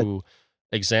true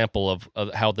example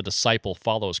of how the disciple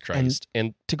follows Christ.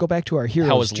 And to go back to our hero's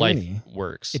how his journey, life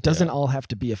works. It doesn't all have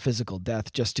to be a physical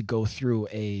death just to go through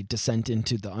a descent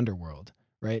into the underworld,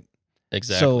 right?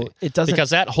 Exactly. So it doesn't, because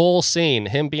that whole scene,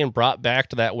 him being brought back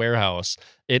to that warehouse,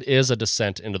 it is a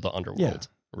descent into the underworld,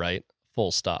 right?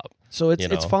 Full stop. So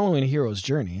it's following a hero's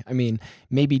journey. I mean,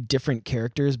 maybe different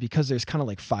characters, because there's kind of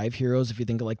like 5 heroes if you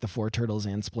think of like the 4 Turtles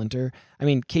and Splinter. I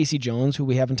mean, Casey Jones, who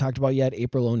we haven't talked about yet,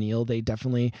 April O'Neil, they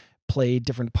definitely play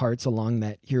different parts along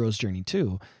that hero's journey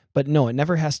too. But no, it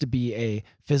never has to be a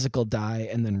physical die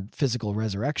and then physical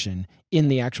resurrection in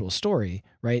the actual story,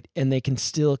 right? And they can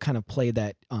still kind of play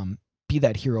that, be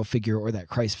that hero figure or that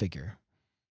Christ figure.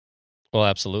 Well,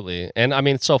 absolutely. And I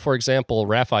mean, so for example,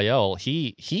 Raphael,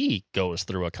 he goes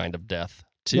through a kind of death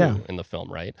too in the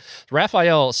film, right?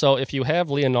 Raphael, so if you have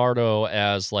Leonardo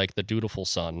as like the dutiful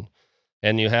son,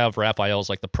 and you have Raphael as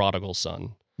like the prodigal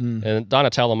son, and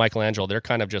Donatello, Michelangelo, they're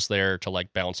kind of just there to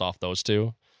like bounce off those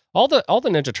two. All the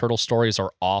Ninja Turtle stories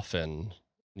are often,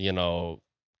 you know,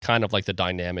 kind of like the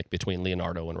dynamic between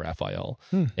Leonardo and Raphael.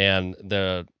 And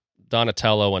the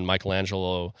Donatello and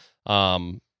Michelangelo,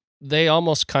 they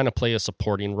almost kind of play a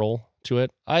supporting role to it.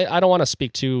 I don't want to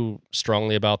speak too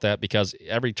strongly about that because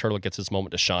every turtle gets his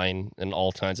moment to shine in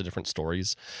all kinds of different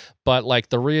stories. But like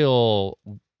the real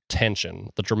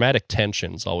tension, the dramatic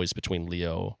tension is always between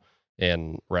Leo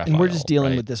and Raphael. And we're just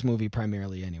dealing with this movie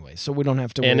primarily anyway, so we don't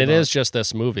have to worry and it about... is just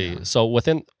this movie. Yeah. So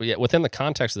within the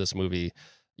context of this movie,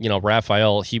 you know,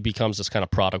 Raphael, he becomes this kind of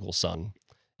prodigal son,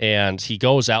 and he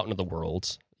goes out into the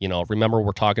world. You know, remember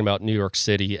we're talking about New York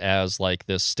City as like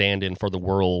this stand-in for the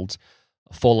world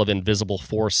full of invisible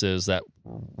forces that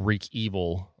wreak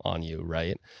evil on you,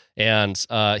 right? And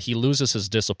he loses his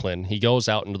discipline. He goes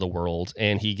out into the world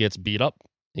and he gets beat up.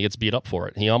 He gets beat up for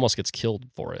it. He almost gets killed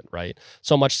for it, right?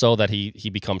 So much so that he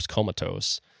becomes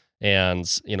comatose. And,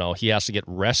 you know, he has to get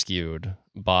rescued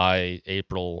by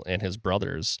April and his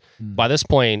brothers. By this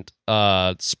point,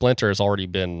 Splinter has already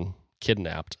been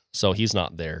kidnapped, so he's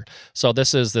not there. So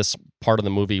this is this part of the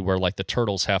movie where like the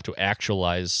turtles have to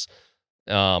actualize,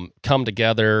 come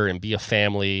together and be a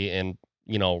family and,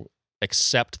 you know,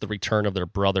 accept the return of their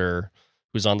brother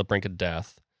who's on the brink of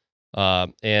death.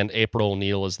 And April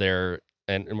O'Neil is there.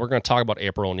 And we're going to talk about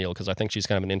April O'Neil because I think she's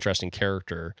kind of an interesting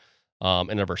character in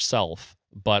and of herself.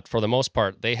 But for the most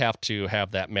part, they have to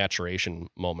have that maturation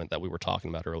moment that we were talking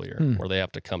about earlier, where they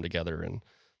have to come together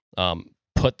and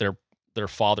put their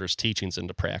father's teachings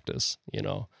into practice, you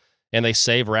know. And they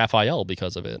save Raphael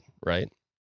because of it, right?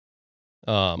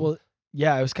 Well,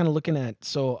 yeah, I was kind of looking at,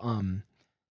 so,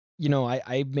 you know,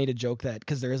 I made a joke that,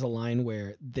 because there is a line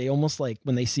where they almost like,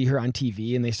 when they see her on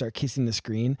TV and they start kissing the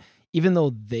screen, even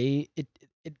though it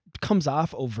comes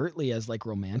off overtly as like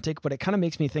romantic, but it kind of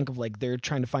makes me think of like they're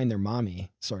trying to find their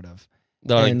mommy, sort of.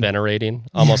 Like venerating,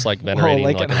 almost like venerating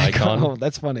like an icon. Oh,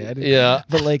 that's funny. Yeah.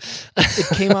 But like,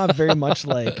 it came off very much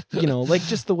like, you know, like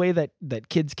just the way that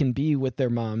kids can be with their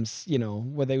moms, you know,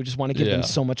 where they just want to give them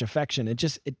so much affection. It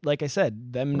like I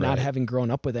said, them not having grown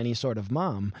up with any sort of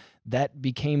mom, that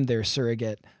became their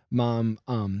surrogate mom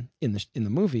in the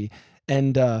movie.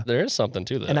 And there is something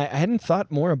to that. And I hadn't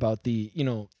thought more about the, you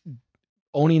know,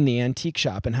 owning the antique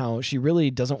shop and how she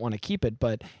really doesn't want to keep it,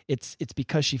 but it's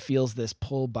because she feels this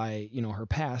pull by, you know, her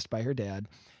past, by her dad,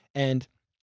 and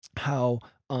how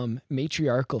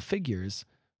matriarchal figures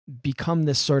become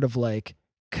this sort of like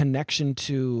connection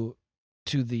to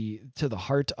the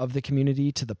heart of the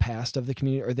community, to the past of the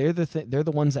community, or they're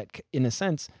the ones that, in a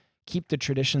sense, keep the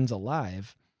traditions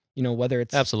alive. You know, whether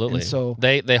it's absolutely, so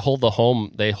they hold the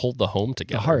home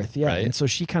together, the hearth, right? And so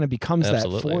she kind of becomes that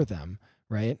for them,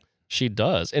 right? She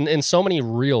does, in so many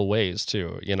real ways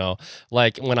too. You know,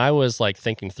 like when I was like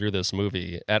thinking through this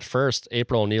movie at first,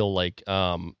 April O'Neil, like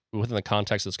within the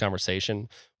context of this conversation,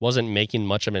 wasn't making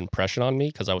much of an impression on me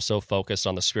because I was so focused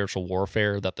on the spiritual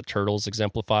warfare that the turtles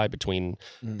exemplify between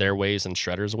their ways and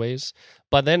Shredder's ways.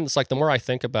 But then it's like the more I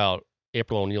think about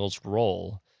April O'Neil's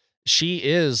role,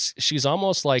 she's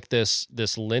almost like this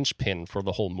linchpin for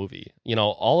the whole movie. You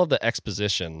know, all of the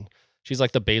exposition. She's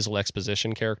like the Basil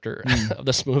exposition character of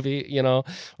this movie, you know,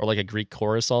 or like a Greek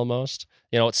chorus almost.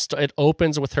 You know, it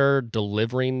opens with her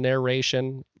delivering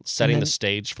narration, setting the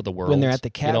stage for the world. When they're at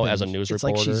the cabin, you know, as a news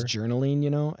reporter, like she's journaling,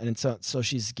 you know, and so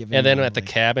she's giving. And then at the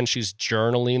cabin, she's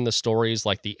journaling the stories,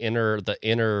 like the inner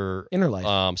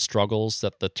life struggles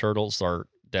that the turtles are.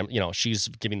 You know, she's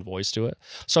giving voice to it.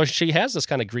 So she has this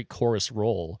kind of Greek chorus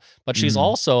role, but she's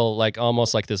also like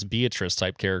almost like this Beatrice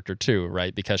type character too,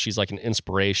 right? Because she's like an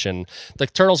inspiration. The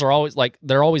turtles are always like,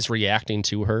 they're always reacting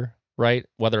to her, right?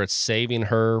 Whether it's saving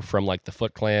her from like the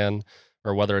Foot Clan,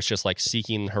 or whether it's just like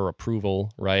seeking her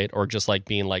approval, right? Or just like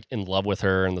being like in love with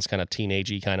her in this kind of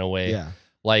teenagey kind of way. Yeah.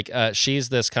 Like she's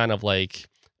this kind of like,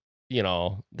 you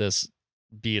know, this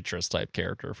Beatrice type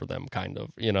character for them, kind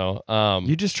of, you know.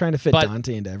 You're just trying to fit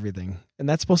Dante into everything, and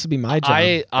that's supposed to be my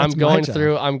job. I'm going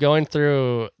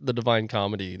through the Divine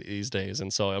Comedy these days,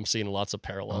 and so I'm seeing lots of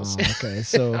parallels. Oh, okay,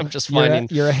 so I'm just finding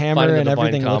you're a hammer, and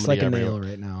everything looks like a nail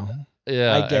right now.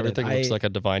 Yeah, I get everything looks like a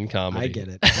Divine Comedy. I get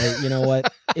it. You know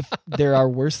what? If there are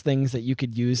worse things that you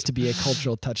could use to be a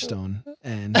cultural touchstone,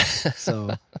 and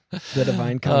so the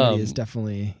Divine Comedy is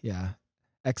definitely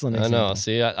excellent example. I know.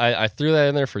 See, I threw that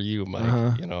in there for you,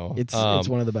 Mike. You know, it's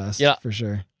one of the best, for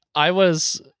sure.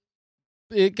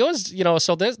 it goes,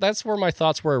 so that's where my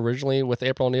thoughts were originally with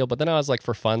April O'Neil. But then I was like,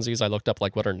 for funsies, I looked up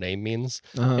like what her name means.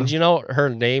 And her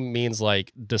name means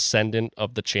like descendant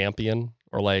of the champion,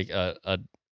 or like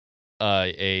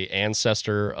a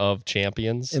ancestor of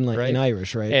champions in right?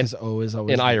 Irish, right? Because O is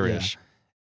always in Irish.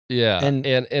 Yeah. And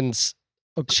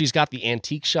okay. She's got the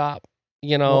antique shop,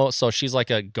 so she's like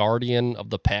a guardian of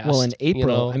the past. Well, in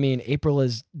April, I mean, April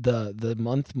is the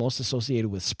month most associated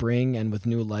with spring and with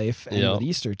new life and with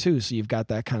Easter too. So you've got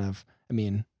that kind of, I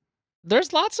mean,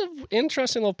 there's lots of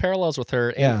interesting little parallels with her.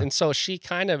 And so she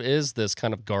kind of is this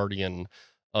kind of guardian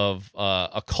of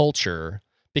a culture,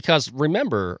 because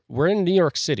remember, we're in New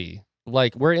York City.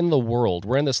 Like, we're in the world.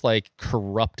 We're in this like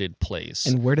corrupted place.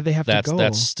 And where do they have to go?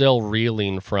 That's still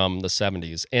reeling from the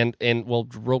 70s. And well,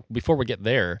 before we get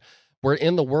there, we're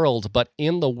in the world, but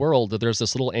in the world, there's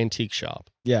this little antique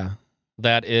shop. Yeah.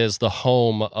 That is the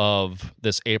home of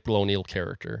this April O'Neil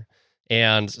character.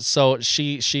 And so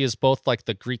she is both like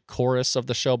the Greek chorus of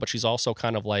the show, but she's also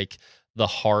kind of like the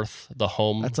hearth, the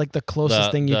home. That's like the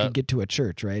closest thing you could get to a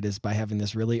church, right? Is by having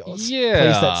this really place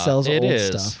that sells old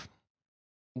stuff.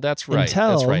 That's right.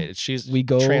 That's right. We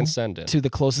go transcendent to the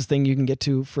closest thing you can get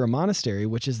to for a monastery,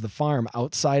 which is the farm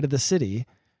outside of the city,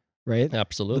 right?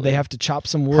 Absolutely. They have to chop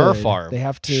some wood. Her farm. They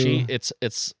have to.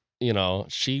 It's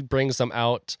she brings them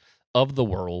out of the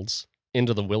worlds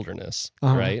into the wilderness,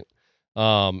 right?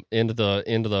 Into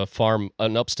the farm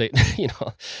in upstate.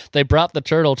 They brought the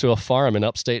turtle to a farm in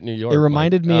upstate New York. It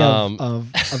reminded me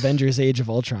of Avengers: Age of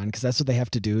Ultron, because that's what they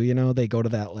have to do. They go to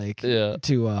that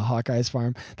to Hawkeye's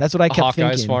farm. That's what I kept thinking.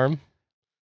 Hawkeye's farm.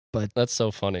 But that's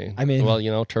so funny. I mean,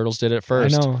 well, turtles did it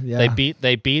first. I know. Yeah.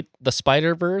 They beat the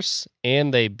Spider-Verse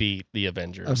and they beat the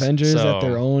Avengers. Avengers at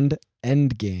their own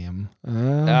end game.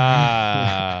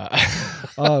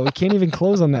 Oh, we can't even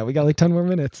close on that. We got like 10 more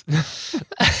minutes.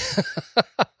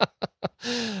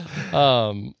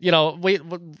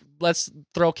 Let's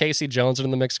throw Casey Jones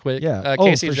in the mix quick. Yeah.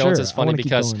 Casey Jones is funny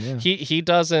because he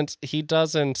doesn't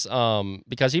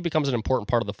because he becomes an important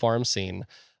part of the farm scene.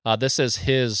 This is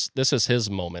his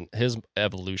moment, his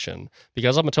evolution.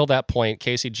 Because up until that point,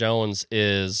 Casey Jones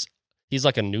he's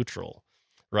like a neutral,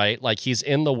 right? Like, he's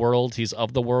in the world, he's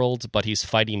of the world, but he's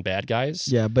fighting bad guys.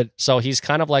 Yeah, but so he's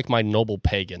kind of like my noble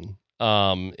pagan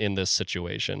in this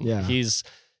situation. Yeah.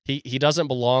 He doesn't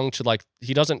belong to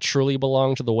he doesn't truly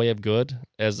belong to the way of good,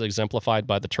 as exemplified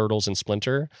by the Turtles and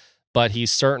Splinter, but he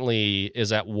certainly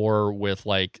is at war with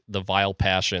like the vile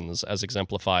passions, as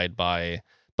exemplified by,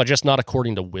 but just not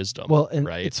according to wisdom. Well, and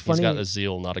right? It's funny, he's got a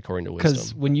zeal not according to wisdom.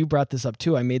 Because when you brought this up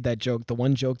too, I made that joke, the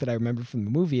one joke that I remember from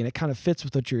the movie, and it kind of fits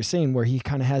with what you were saying, where he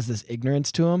kind of has this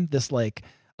ignorance to him, this like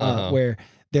where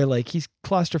they're like, he's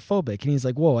claustrophobic, and he's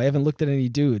like, whoa, I haven't looked at any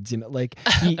dudes, like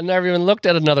I never even looked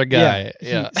at another guy.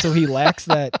 So he lacks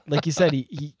that, like you said,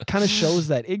 he kind of shows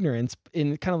that ignorance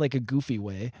in kind of like a goofy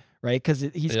way, right? Because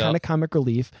he's kind of comic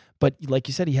relief, but like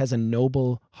you said, he has a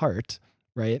noble heart,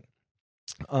 right?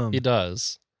 He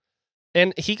does.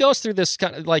 And he goes through this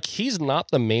kind of, like, he's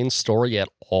not the main story at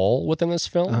all within this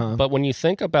film, but when you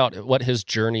think about what his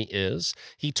journey is,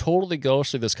 he totally goes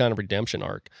through this kind of redemption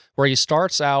arc where he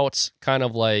starts out kind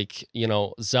of like,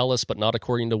 zealous, but not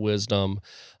according to wisdom.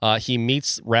 He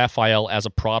meets Raphael as a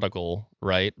prodigal,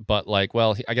 right? But like,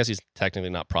 well, I guess he's technically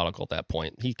not prodigal at that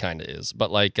point. He kind of is.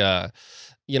 But like,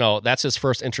 that's his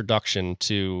first introduction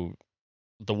to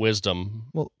the wisdom,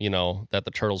 that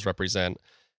the turtles represent.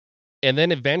 And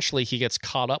then eventually he gets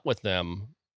caught up with them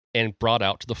and brought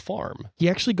out to the farm. He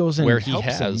actually goes in and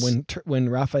helps him when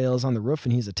Raphael's on the roof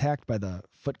and he's attacked by the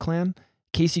Foot Clan.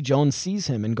 Casey Jones sees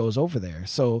him and goes over there.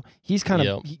 So he's kind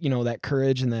of, that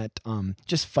courage and that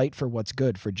just fight for what's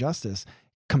good, for justice,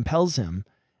 compels him.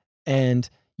 And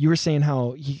you were saying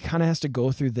how he kind of has to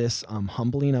go through this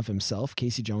humbling of himself,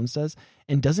 Casey Jones does.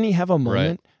 And doesn't he have a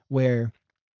moment where...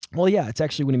 Well, yeah, it's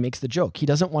actually when he makes the joke. He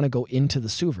doesn't want to go into the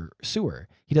sewer.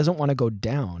 He doesn't want to go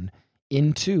down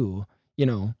into,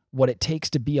 what it takes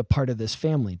to be a part of this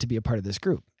family, to be a part of this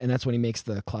group. And that's when he makes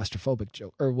the claustrophobic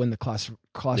joke, or when the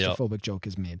claustrophobic joke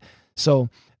is made. So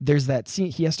there's that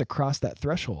scene. He has to cross that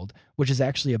threshold, which is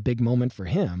actually a big moment for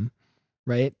him,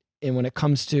 right? And when it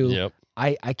comes to,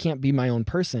 I can't be my own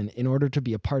person. In order to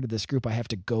be a part of this group, I have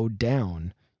to go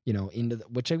down, into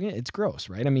which, again, it's gross,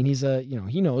 right? I mean, he's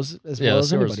he knows as well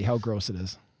as anybody how gross it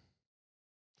is.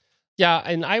 Yeah,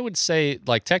 and I would say,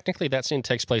 like, technically that scene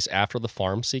takes place after the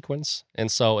farm sequence, and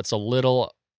so it's a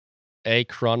little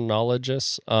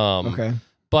achronologous. Okay.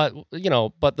 But,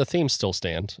 but the themes still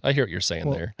stand. I hear what you're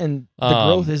saying there. And the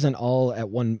growth isn't all at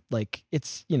one, like,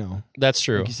 it's, That's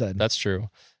true. Like you said. That's true.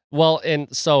 Well,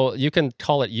 and so you can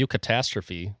call it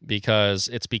eucatastrophe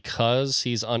because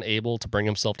he's unable to bring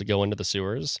himself to go into the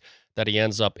sewers that he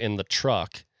ends up in the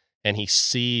truck and he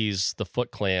sees the Foot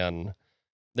Clan.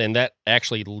 Then that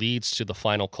actually leads to the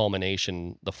final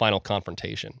culmination, the final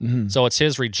confrontation. Mm-hmm. So it's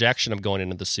his rejection of going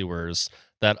into the sewers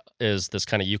that is this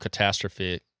kind of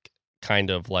eucatastrophic kind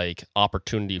of like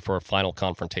opportunity for a final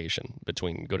confrontation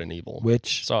between good and evil.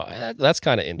 So that's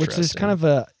kind of interesting. Which is kind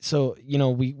of so,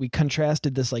 we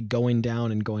contrasted this like going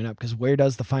down and going up, because where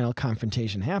does the final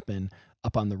confrontation happen?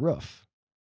 Up on the roof.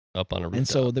 Up on a roof. And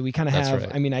so that we kind of have,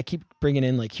 right. I mean, I keep bringing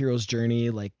in like hero's journey,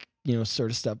 like,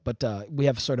 sort of stuff, but we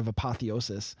have sort of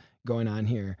apotheosis going on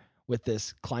here with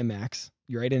this climax,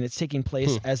 right? And it's taking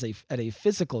place at a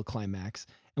physical climax.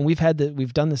 And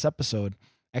we've done this episode.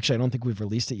 Actually, I don't think we've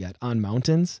released it yet, on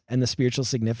mountains and the spiritual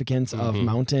significance of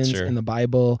mountains in the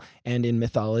Bible and in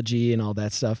mythology and all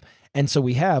that stuff. And so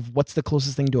we have, what's the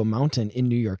closest thing to a mountain in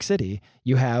New York City?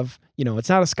 You have, it's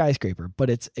not a skyscraper, but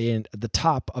it's at the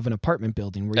top of an apartment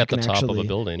building where at you can the top of a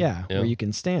building. Yeah, where you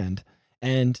can stand.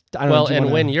 And I don't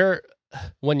know.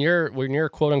 When your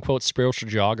quote unquote spiritual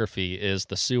geography is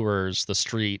the sewers, the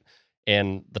street,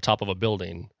 and the top of a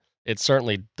building, it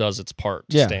certainly does its part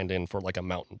to stand in for like a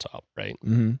mountaintop, right?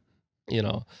 Mm-hmm.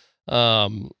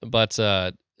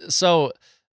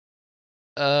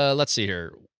 Let's see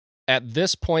here. At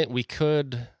this point, we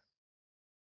could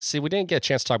see we didn't get a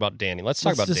chance to talk about Danny. Let's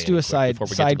talk about Danny. Let's just do a side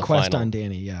quest final. on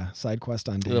Danny. Yeah, side quest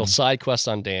on Danny. A little side quest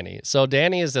on Danny. So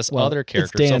Danny is this other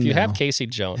character. Dan so if you now. have Casey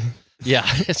Jones. Yeah,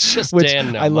 it's just Which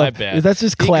Dan now. I love. My bad. That's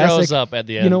just he classic. grows up at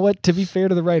the end. You know what? To be fair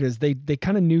to the writers, they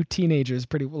kind of knew teenagers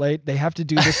pretty late. They have to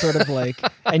do this sort of like,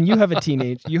 and you have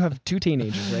you have two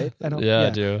teenagers, right? I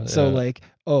do. So like,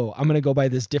 I'm going to go by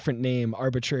this different name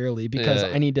arbitrarily because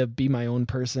I need to be my own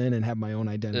person and have my own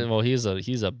identity. Well, he's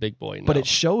a big boy now. But it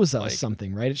shows us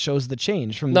something, right? It shows the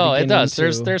change from the beginning. No, it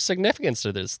does. There's significance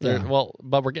to this. Well,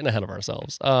 but we're getting ahead of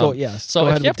ourselves. So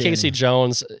if you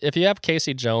have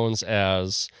Casey Jones,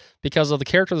 as, because of the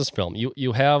character of this film,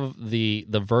 you have the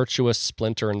virtuous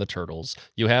Splinter and the Turtles.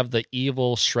 You have the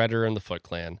evil Shredder and the Foot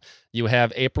Clan. You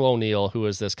have April O'Neil, who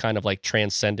is this kind of like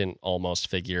transcendent almost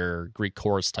figure, Greek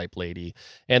chorus type lady.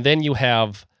 And then you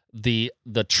have the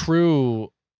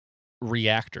true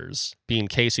reactors being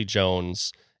Casey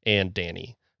Jones and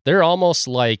Danny. They're almost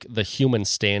like the human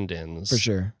stand-ins. For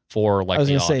sure. For like the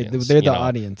audience. I was going to say, they're the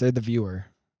audience. They're the viewer.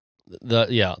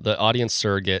 The audience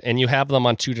surrogate, and you have them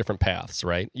on two different paths,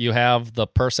 right? You have the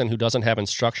person who doesn't have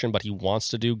instruction, but he wants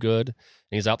to do good, and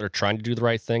he's out there trying to do the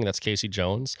right thing. That's Casey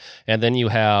Jones. And then you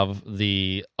have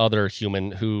the other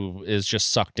human who is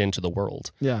just sucked into the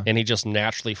world. Yeah. And he just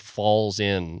naturally falls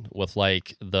in with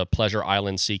like the Pleasure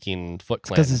Island seeking Foot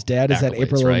Clan. Because his dad is at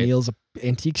April right? O'Neil's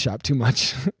antique shop too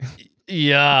much.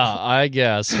 Yeah, I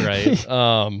guess, right.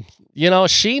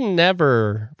 She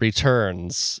never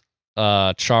returns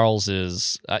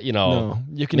Charles's, no,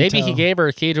 you can maybe tell. he gave her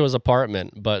a key to his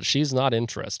apartment, but she's not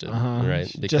interested,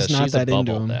 right? Because just not she's that above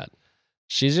into all him. that.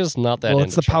 She's just not that. Well,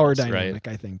 it's into the power Charles, dynamic.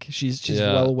 right? I think she's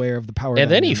well aware of the power.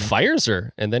 And then dynamic. he fires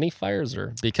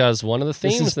her. Because one of the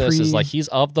themes is like he's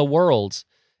of the world,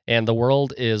 and the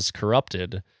world is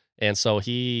corrupted. And so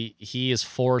he is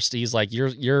forced. He's like,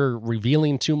 you're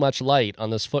revealing too much light on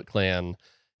this Foot Clan,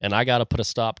 and I got to put a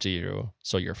stop to you.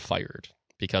 So you're fired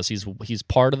because he's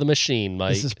part of the machine.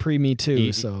 Mike. This is pre-Me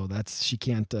Too, so she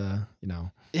can't go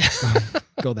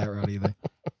that route either.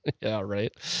 Yeah,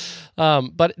 right.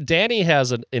 But Danny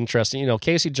has an interesting.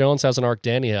 Casey Jones has an arc.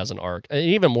 Danny has an arc, an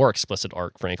even more explicit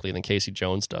arc, frankly, than Casey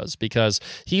Jones does, because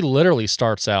he literally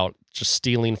starts out just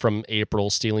stealing from April,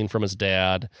 stealing from his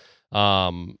dad.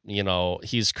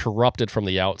 He's corrupted from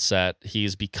the outset.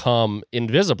 He's become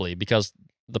invisibly, because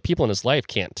the people in his life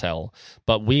can't tell,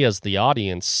 but we as the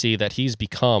audience see that he's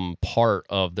become part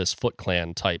of this Foot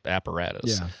Clan type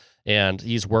apparatus. Yeah. And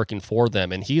he's working for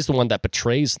them, and he's the one that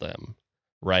betrays them,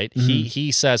 right? Mm-hmm.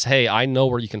 He says, hey, I know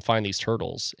where you can find these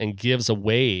turtles, and gives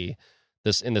away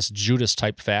this in this Judas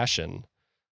type fashion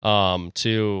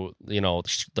to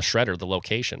the Shredder, the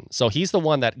location. So he's the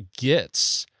one that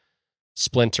gets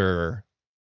Splinter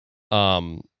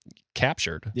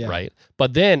captured, right?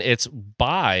 But then it's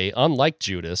unlike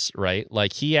Judas, right?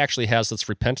 Like he actually has this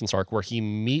repentance arc where he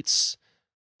meets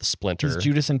the Splinter. He's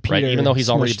Judas and Peter, right? Even though he's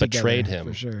already together, betrayed him.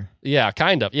 for sure. Yeah,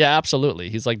 kind of. Yeah, absolutely.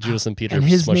 He's like Judas and Peter, and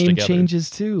his smushed name together. changes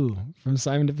too from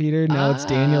Simon to Peter. Now it's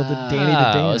Daniel to Danny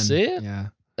to Dan. See? Yeah.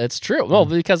 It's true. Well,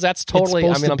 because that's totally.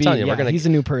 I'm telling you, he's a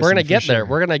new person. We're gonna get sure. there.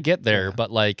 We're gonna get there. Yeah.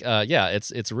 But like,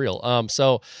 it's real.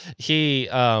 So he,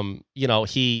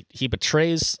 he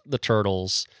betrays the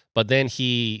turtles, but then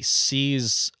he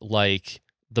sees like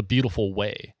the beautiful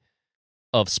way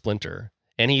of Splinter,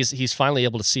 and he's finally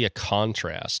able to see a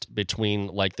contrast between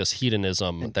like this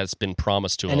hedonism that's been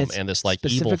promised to him and this like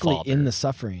evil specifically father. in the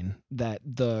suffering that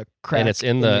the crack And it's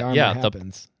in the the- armor yeah,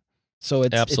 happens. So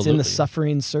it's in Absolutely. the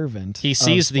suffering servant. He of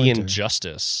sees the Splinter.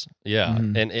 injustice, yeah,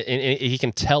 Mhm. and he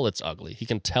can tell it's ugly. He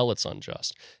can tell it's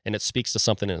unjust, and it speaks to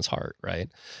something in his heart, right?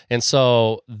 And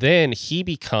so then he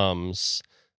becomes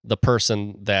the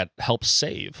person that helps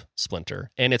save Splinter,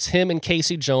 and it's him and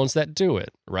Casey Jones that do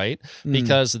it, right?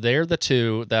 Because they're the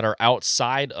two that are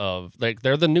outside of, like,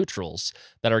 they're the neutrals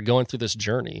that are going through this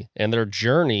journey, and their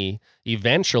journey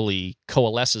eventually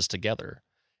coalesces together.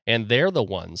 And they're the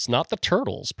ones, not the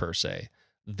turtles per se.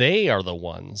 They are the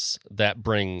ones that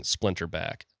bring Splinter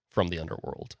back from the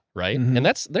underworld, right? Mhm. And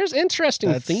there's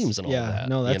interesting themes in all that.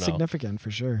 No, that's you know? significant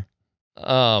for sure.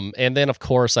 And then of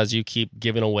course, as you keep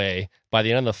giving away, by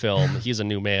the end of the film, he's a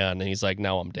new man, and he's like,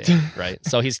 "Now I'm dead," right?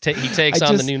 So he takes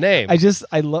on the new name.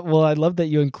 I love that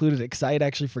you included it because I had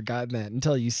actually forgotten that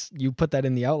until you put that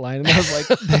in the outline, and I was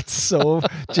like, that's so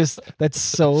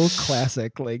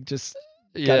classic. Like, just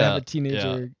gotta have a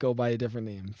teenager go by a different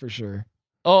name for sure.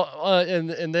 Oh,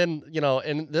 and then, you know,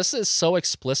 and this is so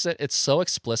explicit. It's so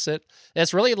explicit.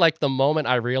 It's really like the moment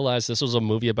I realized this was a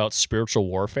movie about spiritual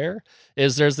warfare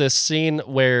is there's this scene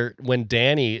where when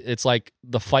Danny, it's like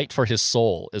the fight for his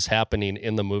soul is happening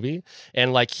in the movie.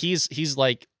 And like, he's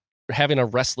like having a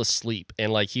restless sleep,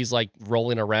 and like, he's like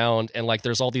rolling around, and like,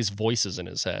 there's all these voices in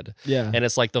his head. Yeah. And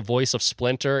it's like the voice of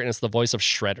Splinter, and it's the voice of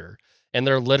Shredder. And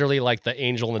they're literally like the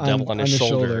angel and the devil on his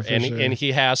shoulder. And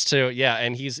he has to,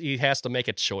 he has to make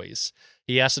a choice.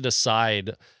 He has to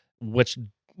decide which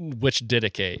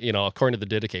Didache, you know, according to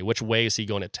the Didache, which way is he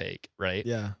going to take, right?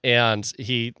 Yeah. And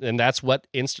that's what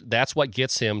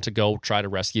gets him to go try to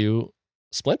rescue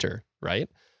Splinter, right?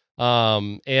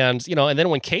 And you know, and then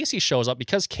when Casey shows up,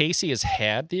 because Casey has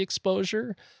had the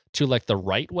exposure to like the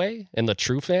right way and the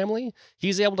true family,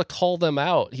 he's able to call them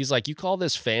out. He's like, "You call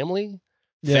this family?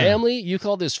 Family? You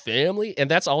call this family?" And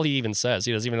that's all he even says.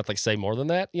 He doesn't even have to like say more than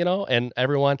that, you know? And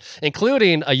everyone,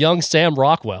 including a young Sam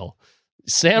Rockwell.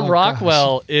 Sam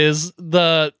Rockwell is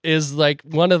like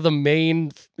one of the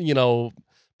main, you know,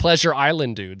 Pleasure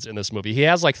Island dudes in this movie. He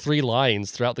has like 3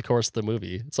 lines throughout the course of the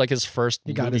movie. It's like his first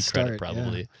movie credit,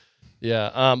 probably.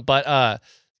 Yeah. But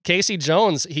Casey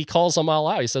Jones, he calls them all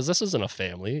out. He says, "This isn't a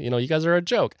family. You know, you guys are a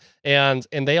joke." And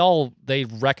they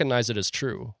recognize it as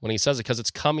true when he says it, because it's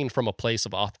coming from a place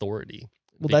of authority.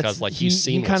 Well, because like he's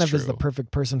seen he kind of true. is the perfect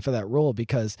person for that role,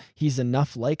 because he's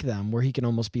enough like them where he can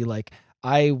almost be like,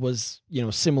 I was, you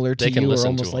know, similar to you, or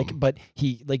almost like, but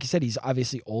he, like you said, he's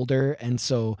obviously older, and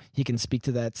so he can speak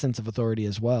to that sense of authority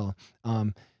as well.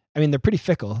 I mean, they're pretty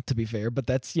fickle, to be fair, but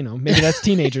that's, you know, maybe that's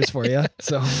teenagers for you.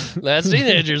 So that's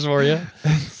teenagers for you.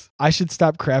 I should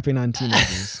stop crapping on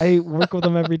teenagers. I work with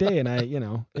them every day, and I, you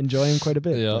know, enjoy them quite a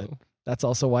bit. Yeah. But that's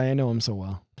also why I know them so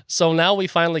well. So now we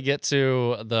finally get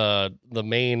to the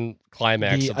main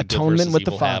climax of the atonement with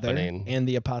the evil father happening. And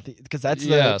the apothe, because that's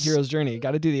the hero's journey. You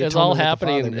got to do the atonement. It's all with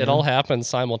happening. The father, it all happens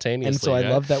simultaneously. And so I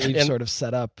love that we've sort of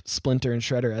set up Splinter and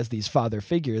Shredder as these father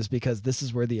figures, because this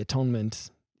is where the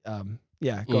atonement.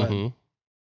 Go ahead.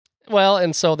 Well,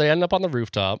 and so they end up on the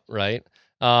rooftop, right?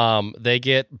 They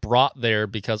get brought there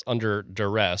because under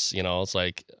duress, you know, it's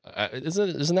like,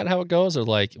 isn't that how it goes? Or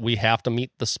like, we have to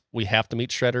meet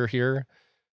Shredder here,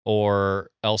 or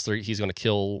else he's going to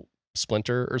kill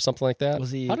Splinter or something like that.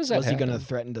 Was he? How does that happen? He going to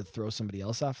threaten to throw somebody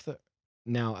else off the?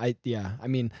 No, I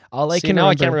mean, I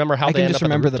can't remember how I they can end just up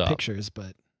remember on the pictures,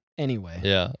 but anyway.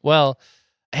 Yeah. Well,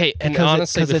 hey, and because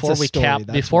honestly,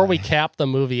 before we cap the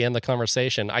movie and the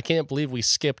conversation, I can't believe we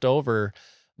skipped over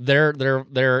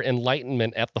their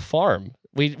enlightenment at the farm.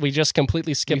 We just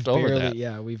completely skipped over that.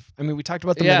 Yeah, we talked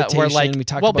about the meditation. Where like, we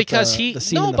talked well, about because the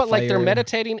scene in the fire. like they're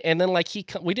meditating, and then like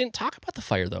we didn't talk about the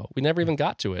fire though. We never even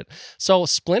got to it. So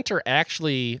Splinter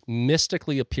actually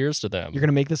mystically appears to them. You're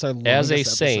gonna make this our as a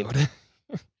episode. saint.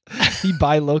 He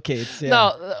bilocates. Yeah.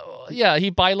 No,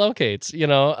 he bilocates. You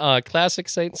know, classic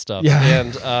saint stuff. Yeah.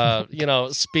 And you know,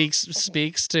 speaks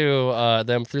to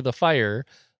them through the fire.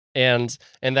 And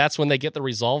that's when they get the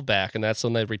resolve back, and that's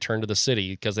when they return to the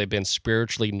city, because they've been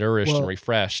spiritually nourished and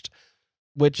refreshed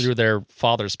through their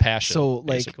father's passion. So, like,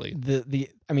 basically.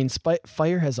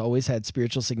 Fire has always had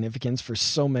spiritual significance for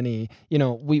so many. You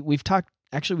know, we've talked.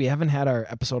 Actually, we haven't had our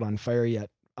episode on fire yet,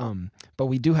 but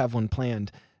we do have one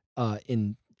planned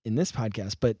in this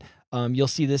podcast. But you'll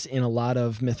see this in a lot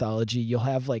of mythology. You'll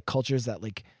have like cultures that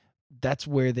like. That's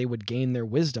where they would gain their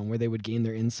wisdom, where they would gain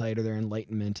their insight or their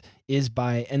enlightenment, is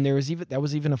by, and that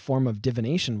was even a form of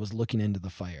divination, was looking into the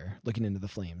fire, looking into the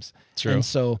flames. True. And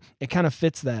so it kind of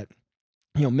fits that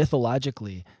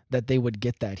mythologically that they would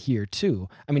get that here too.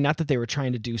 I mean, not that they were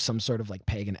trying to do some sort of like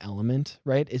pagan element,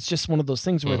 right? It's just one of those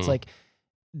things where it's like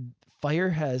fire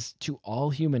has, to all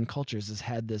human cultures, has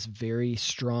had this very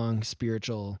strong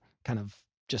spiritual kind of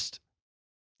just,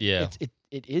 it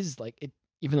is like it,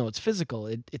 even though it's physical,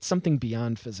 it's something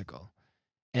beyond physical.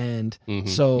 And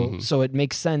so it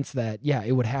makes sense that,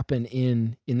 it would happen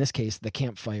in this case, the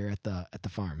campfire at the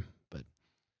farm.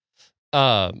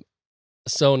 But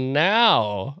so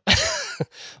now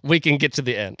we can get to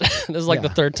the end. This is like the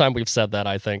third time we've said that,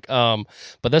 I think.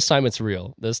 But this time it's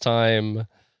real. This time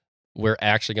we're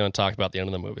actually going to talk about the end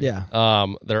of the movie. Yeah.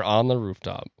 They're on the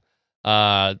rooftop.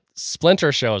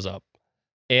 Splinter shows up,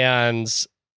 and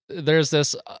there's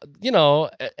this,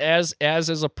 as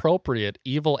is appropriate,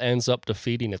 evil ends up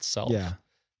defeating itself. Yeah.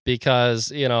 Because,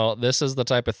 this is the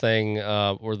type of thing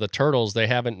where the turtles, they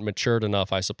haven't matured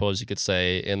enough, I suppose you could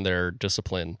say, in their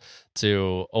discipline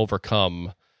to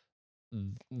overcome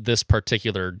this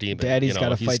particular demon. Daddy's got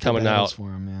to fight coming the battles out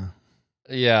for him, yeah.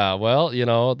 Yeah, well,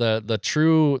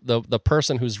 the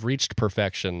person who's reached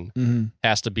perfection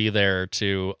has to be there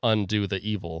to undo the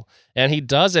evil. And he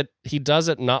does it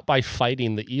not by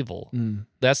fighting the evil.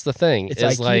 That's the thing. It's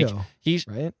Aikido,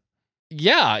 right?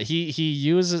 Yeah, he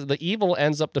uses, the evil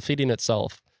ends up defeating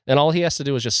itself. And all he has to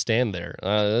do is just stand there.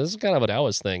 This is kind of what I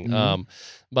was thinking.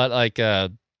 But like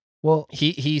well,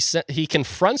 he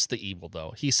confronts the evil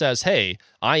though. He says, "Hey,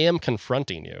 I am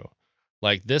confronting you.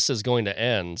 Like, this is going to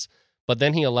end." But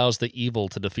then he allows the evil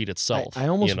to defeat itself. I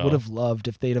almost would have loved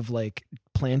if they'd have like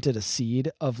planted a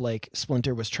seed of like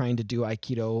Splinter was trying to do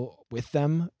Aikido with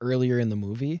them earlier in the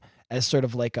movie as sort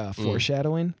of like a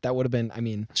foreshadowing. That would have been, I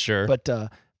mean, sure.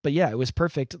 But yeah, it was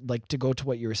perfect. Like, to go to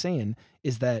what you were saying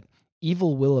is that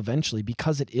evil will eventually,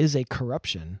 because it is a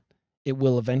corruption, it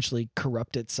will eventually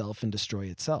corrupt itself and destroy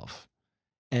itself.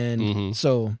 And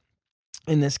so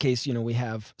in this case, we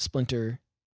have Splinter,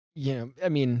 I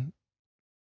mean,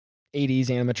 80s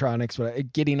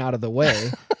animatronics, getting out of the way.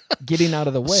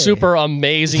 Super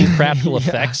amazing practical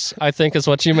effects, I think is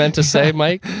what you meant to say,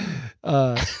 Mike.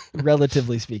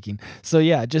 Relatively speaking. So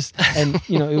yeah, just, and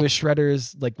it was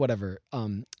Shredder's like whatever,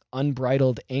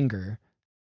 unbridled anger,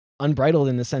 unbridled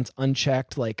in the sense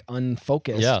unchecked, like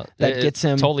unfocused. Yeah, that gets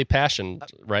him totally passionate,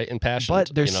 right? Impassioned.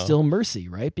 But there's still mercy,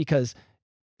 right? Because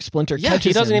Splinter catches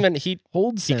he doesn't him, even he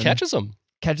holds him, he catches him.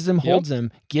 Holds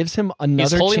him, gives him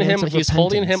another chance of repentance. He's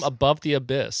holding him above the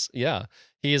abyss. Yeah.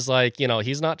 He's like,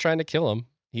 he's not trying to kill him.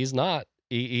 He's not.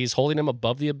 He's holding him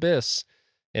above the abyss.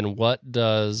 And what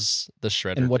does the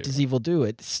Shredder do? And what does evil do?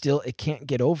 It can't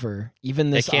get over even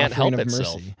this offering of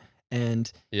mercy.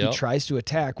 And he tries to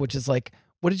attack, which is like,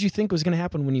 what did you think was going to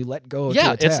happen when you let go?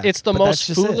 Yeah, it's the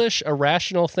most foolish,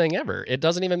 irrational thing ever. It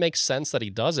doesn't even make sense that he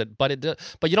does it, but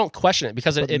you don't question it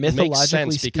because it makes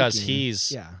sense because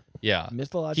he's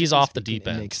he's off the deep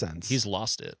end. It makes sense. He's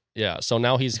lost it. Yeah. So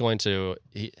now he's going to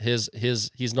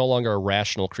he's no longer a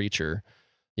rational creature.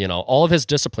 All of his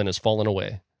discipline has fallen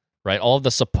away. Right? All of the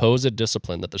supposed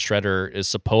discipline that the Shredder is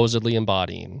supposedly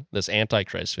embodying, this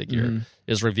Antichrist figure,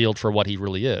 is revealed for what he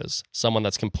really is. Someone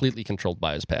that's completely controlled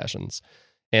by his passions.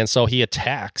 And so he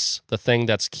attacks the thing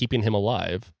that's keeping him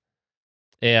alive,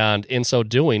 and in so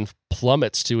doing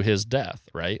plummets to his death,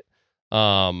 right?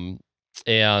 And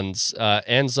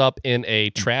ends up in a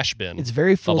trash bin. It's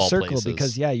very full circle places.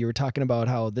 Because you were talking about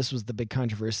how this was the big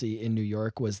controversy in New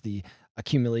York, was the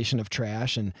accumulation of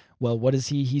trash, and well, what is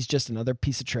he? He's just another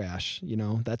piece of trash.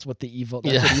 That's what the evil.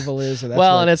 That's what evil is. Or that's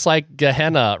and it's like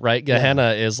Gehenna, right?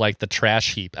 Gehenna is like the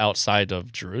trash heap outside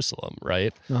of Jerusalem,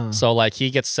 right? So like he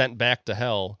gets sent back to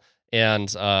hell, and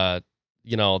that's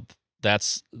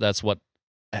what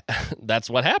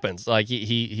happens. Like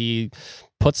he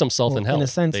puts himself in hell. In a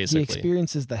sense, basically. He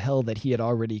experiences the hell that he had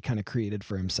already kind of created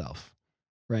for himself,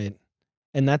 right?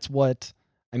 And that's what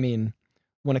I mean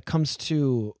when it comes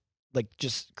to like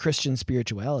just Christian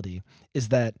spirituality, is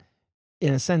that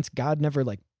in a sense, God never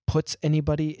like puts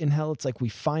anybody in hell. It's like we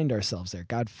find ourselves there.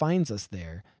 God finds us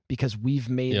there because we've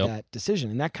made that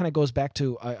decision. And that kind of goes back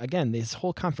to, again, this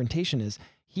whole confrontation is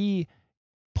he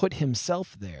put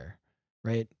himself there,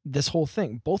 right? This whole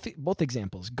thing, both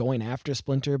examples, going after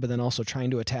Splinter, but then also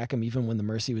trying to attack him even when the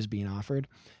mercy was being offered.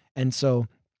 And so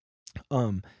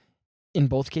in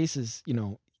both cases,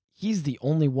 he's the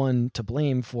only one to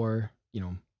blame for,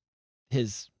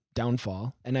 his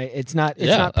downfall, and it's not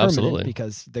permanent, absolutely.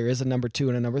 Because there is a number 2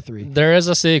 and a number 3. There is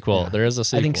a sequel. There is a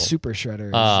sequel. I think Super Shredder.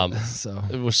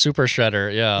 It was Super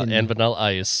Shredder, and Vanilla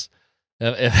Ice.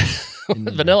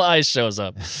 Vanilla Ice shows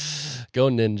up. Go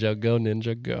Ninja, go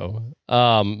Ninja, go.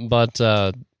 But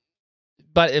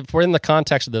but if we're in the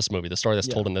context of this movie, the story that's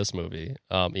told in this movie,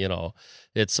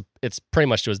 it's pretty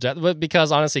much to his death. But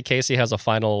because honestly, Casey has a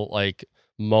final like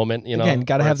moment. Again,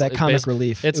 got to have that comic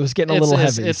relief. It was getting a little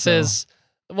heavy. It's his.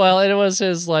 Well, it was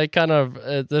his like kind of.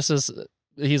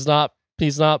 He's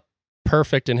not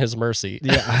perfect in his mercy.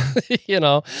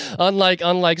 Yeah.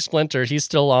 unlike Splinter, he's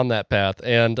still on that path,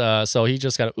 and so he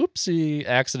just kind of oopsie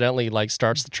accidentally like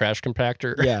starts the trash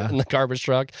compactor in the garbage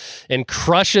truck and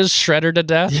crushes Shredder to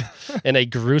death in a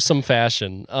gruesome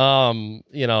fashion.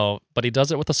 But he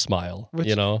does it with a smile.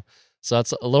 So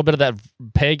that's a little bit of that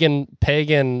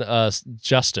pagan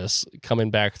justice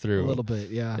coming back through a little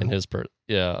bit, in his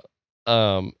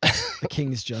the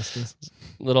king's justice.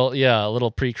 a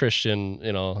little pre-Christian,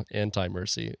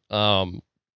 anti-mercy. And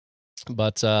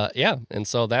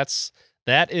so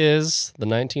that is the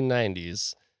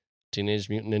 1990s Teenage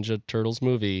Mutant Ninja Turtles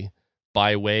movie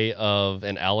by way of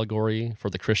an allegory for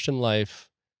the Christian life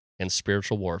and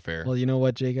spiritual warfare. Well, you know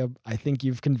what, Jacob? I think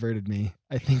you've converted me.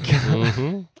 I think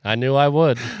I knew I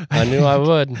would.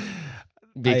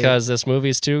 Because this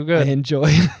movie's too good.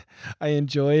 I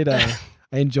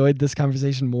enjoyed this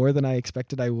conversation more than I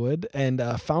expected I would, and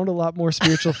found a lot more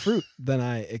spiritual fruit than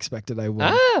I expected I would.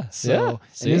 And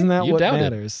isn't that what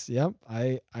matters? Yep.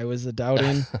 I was a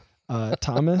doubting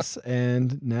Thomas,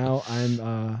 and now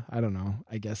I'm I don't know.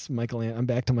 I guess I'm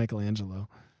back to Michelangelo.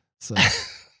 So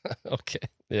okay.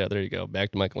 Yeah, there you go.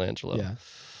 Back to Michelangelo. Yeah.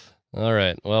 All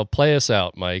right. Well, play us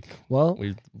out, Mike. Well,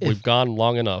 we've gone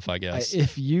long enough, I guess.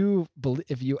 If you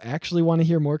actually want to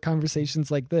hear more conversations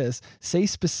like this, say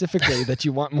specifically that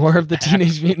you want more of the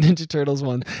Teenage Mutant Ninja Turtles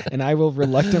one, and I will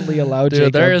reluctantly allow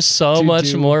Jacob. There is so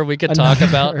much more we could talk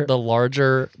about. The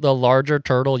larger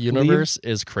turtle universe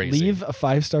is crazy. Leave a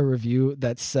 5-star review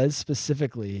that says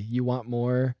specifically you want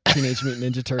more Teenage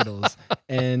Mutant Ninja Turtles,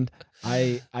 and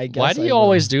I guess. Why do you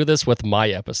always do this with my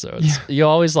episodes? Yeah. You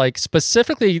always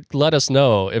specifically let us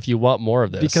know if you want more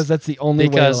of this. Because that's the only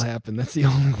way it'll happen. That's the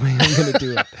only way I'm going to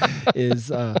do it.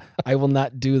 Is I will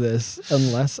not do this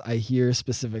unless I hear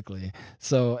specifically.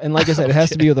 So, and like I said, it has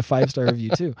to be with a 5-star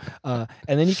review too. And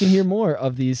then you can hear more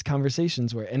of these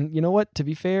conversations where. And you know what? To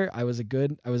be fair, I was a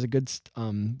good.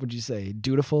 Would you say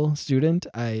dutiful student?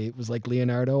 I was like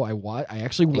Leonardo. I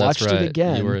actually watched it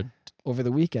again over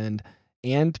the weekend.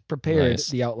 And prepared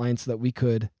the outline so that we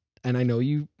could, and I know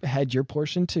you had your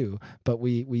portion too, but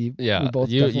we both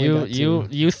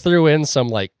you threw in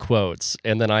some quotes,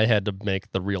 and then I had to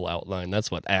make the real outline.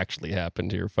 That's what actually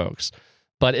happened here, folks.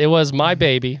 But it was my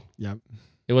baby. Yep.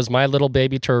 It was my little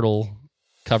baby turtle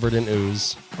covered in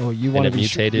ooze. Oh, you want to be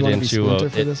mutated into Splinter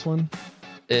for this one?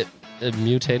 It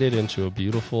mutated into a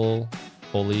beautiful,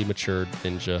 fully matured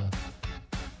ninja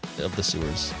of the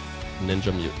sewers,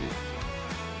 ninja mutant.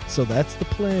 So that's the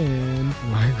plan for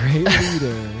our great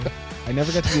leader. I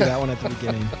never got to do that one at the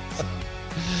beginning. So.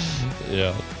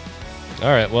 Yeah. All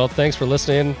right. Well, thanks for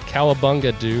listening.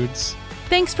 Cowabunga, dudes.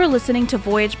 Thanks for listening to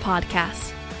Voyage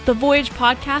Podcast. The Voyage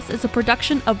Podcast is a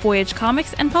production of Voyage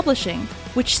Comics and Publishing,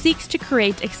 which seeks to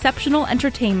create exceptional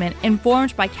entertainment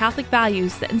informed by Catholic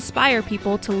values that inspire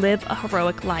people to live a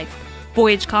heroic life.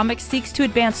 Voyage Comics seeks to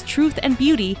advance truth and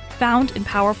beauty found in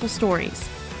powerful stories.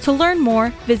 To learn more,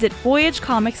 visit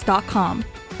voyagecomics.com.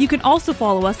 You can also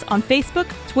follow us on Facebook,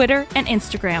 Twitter, and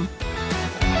Instagram.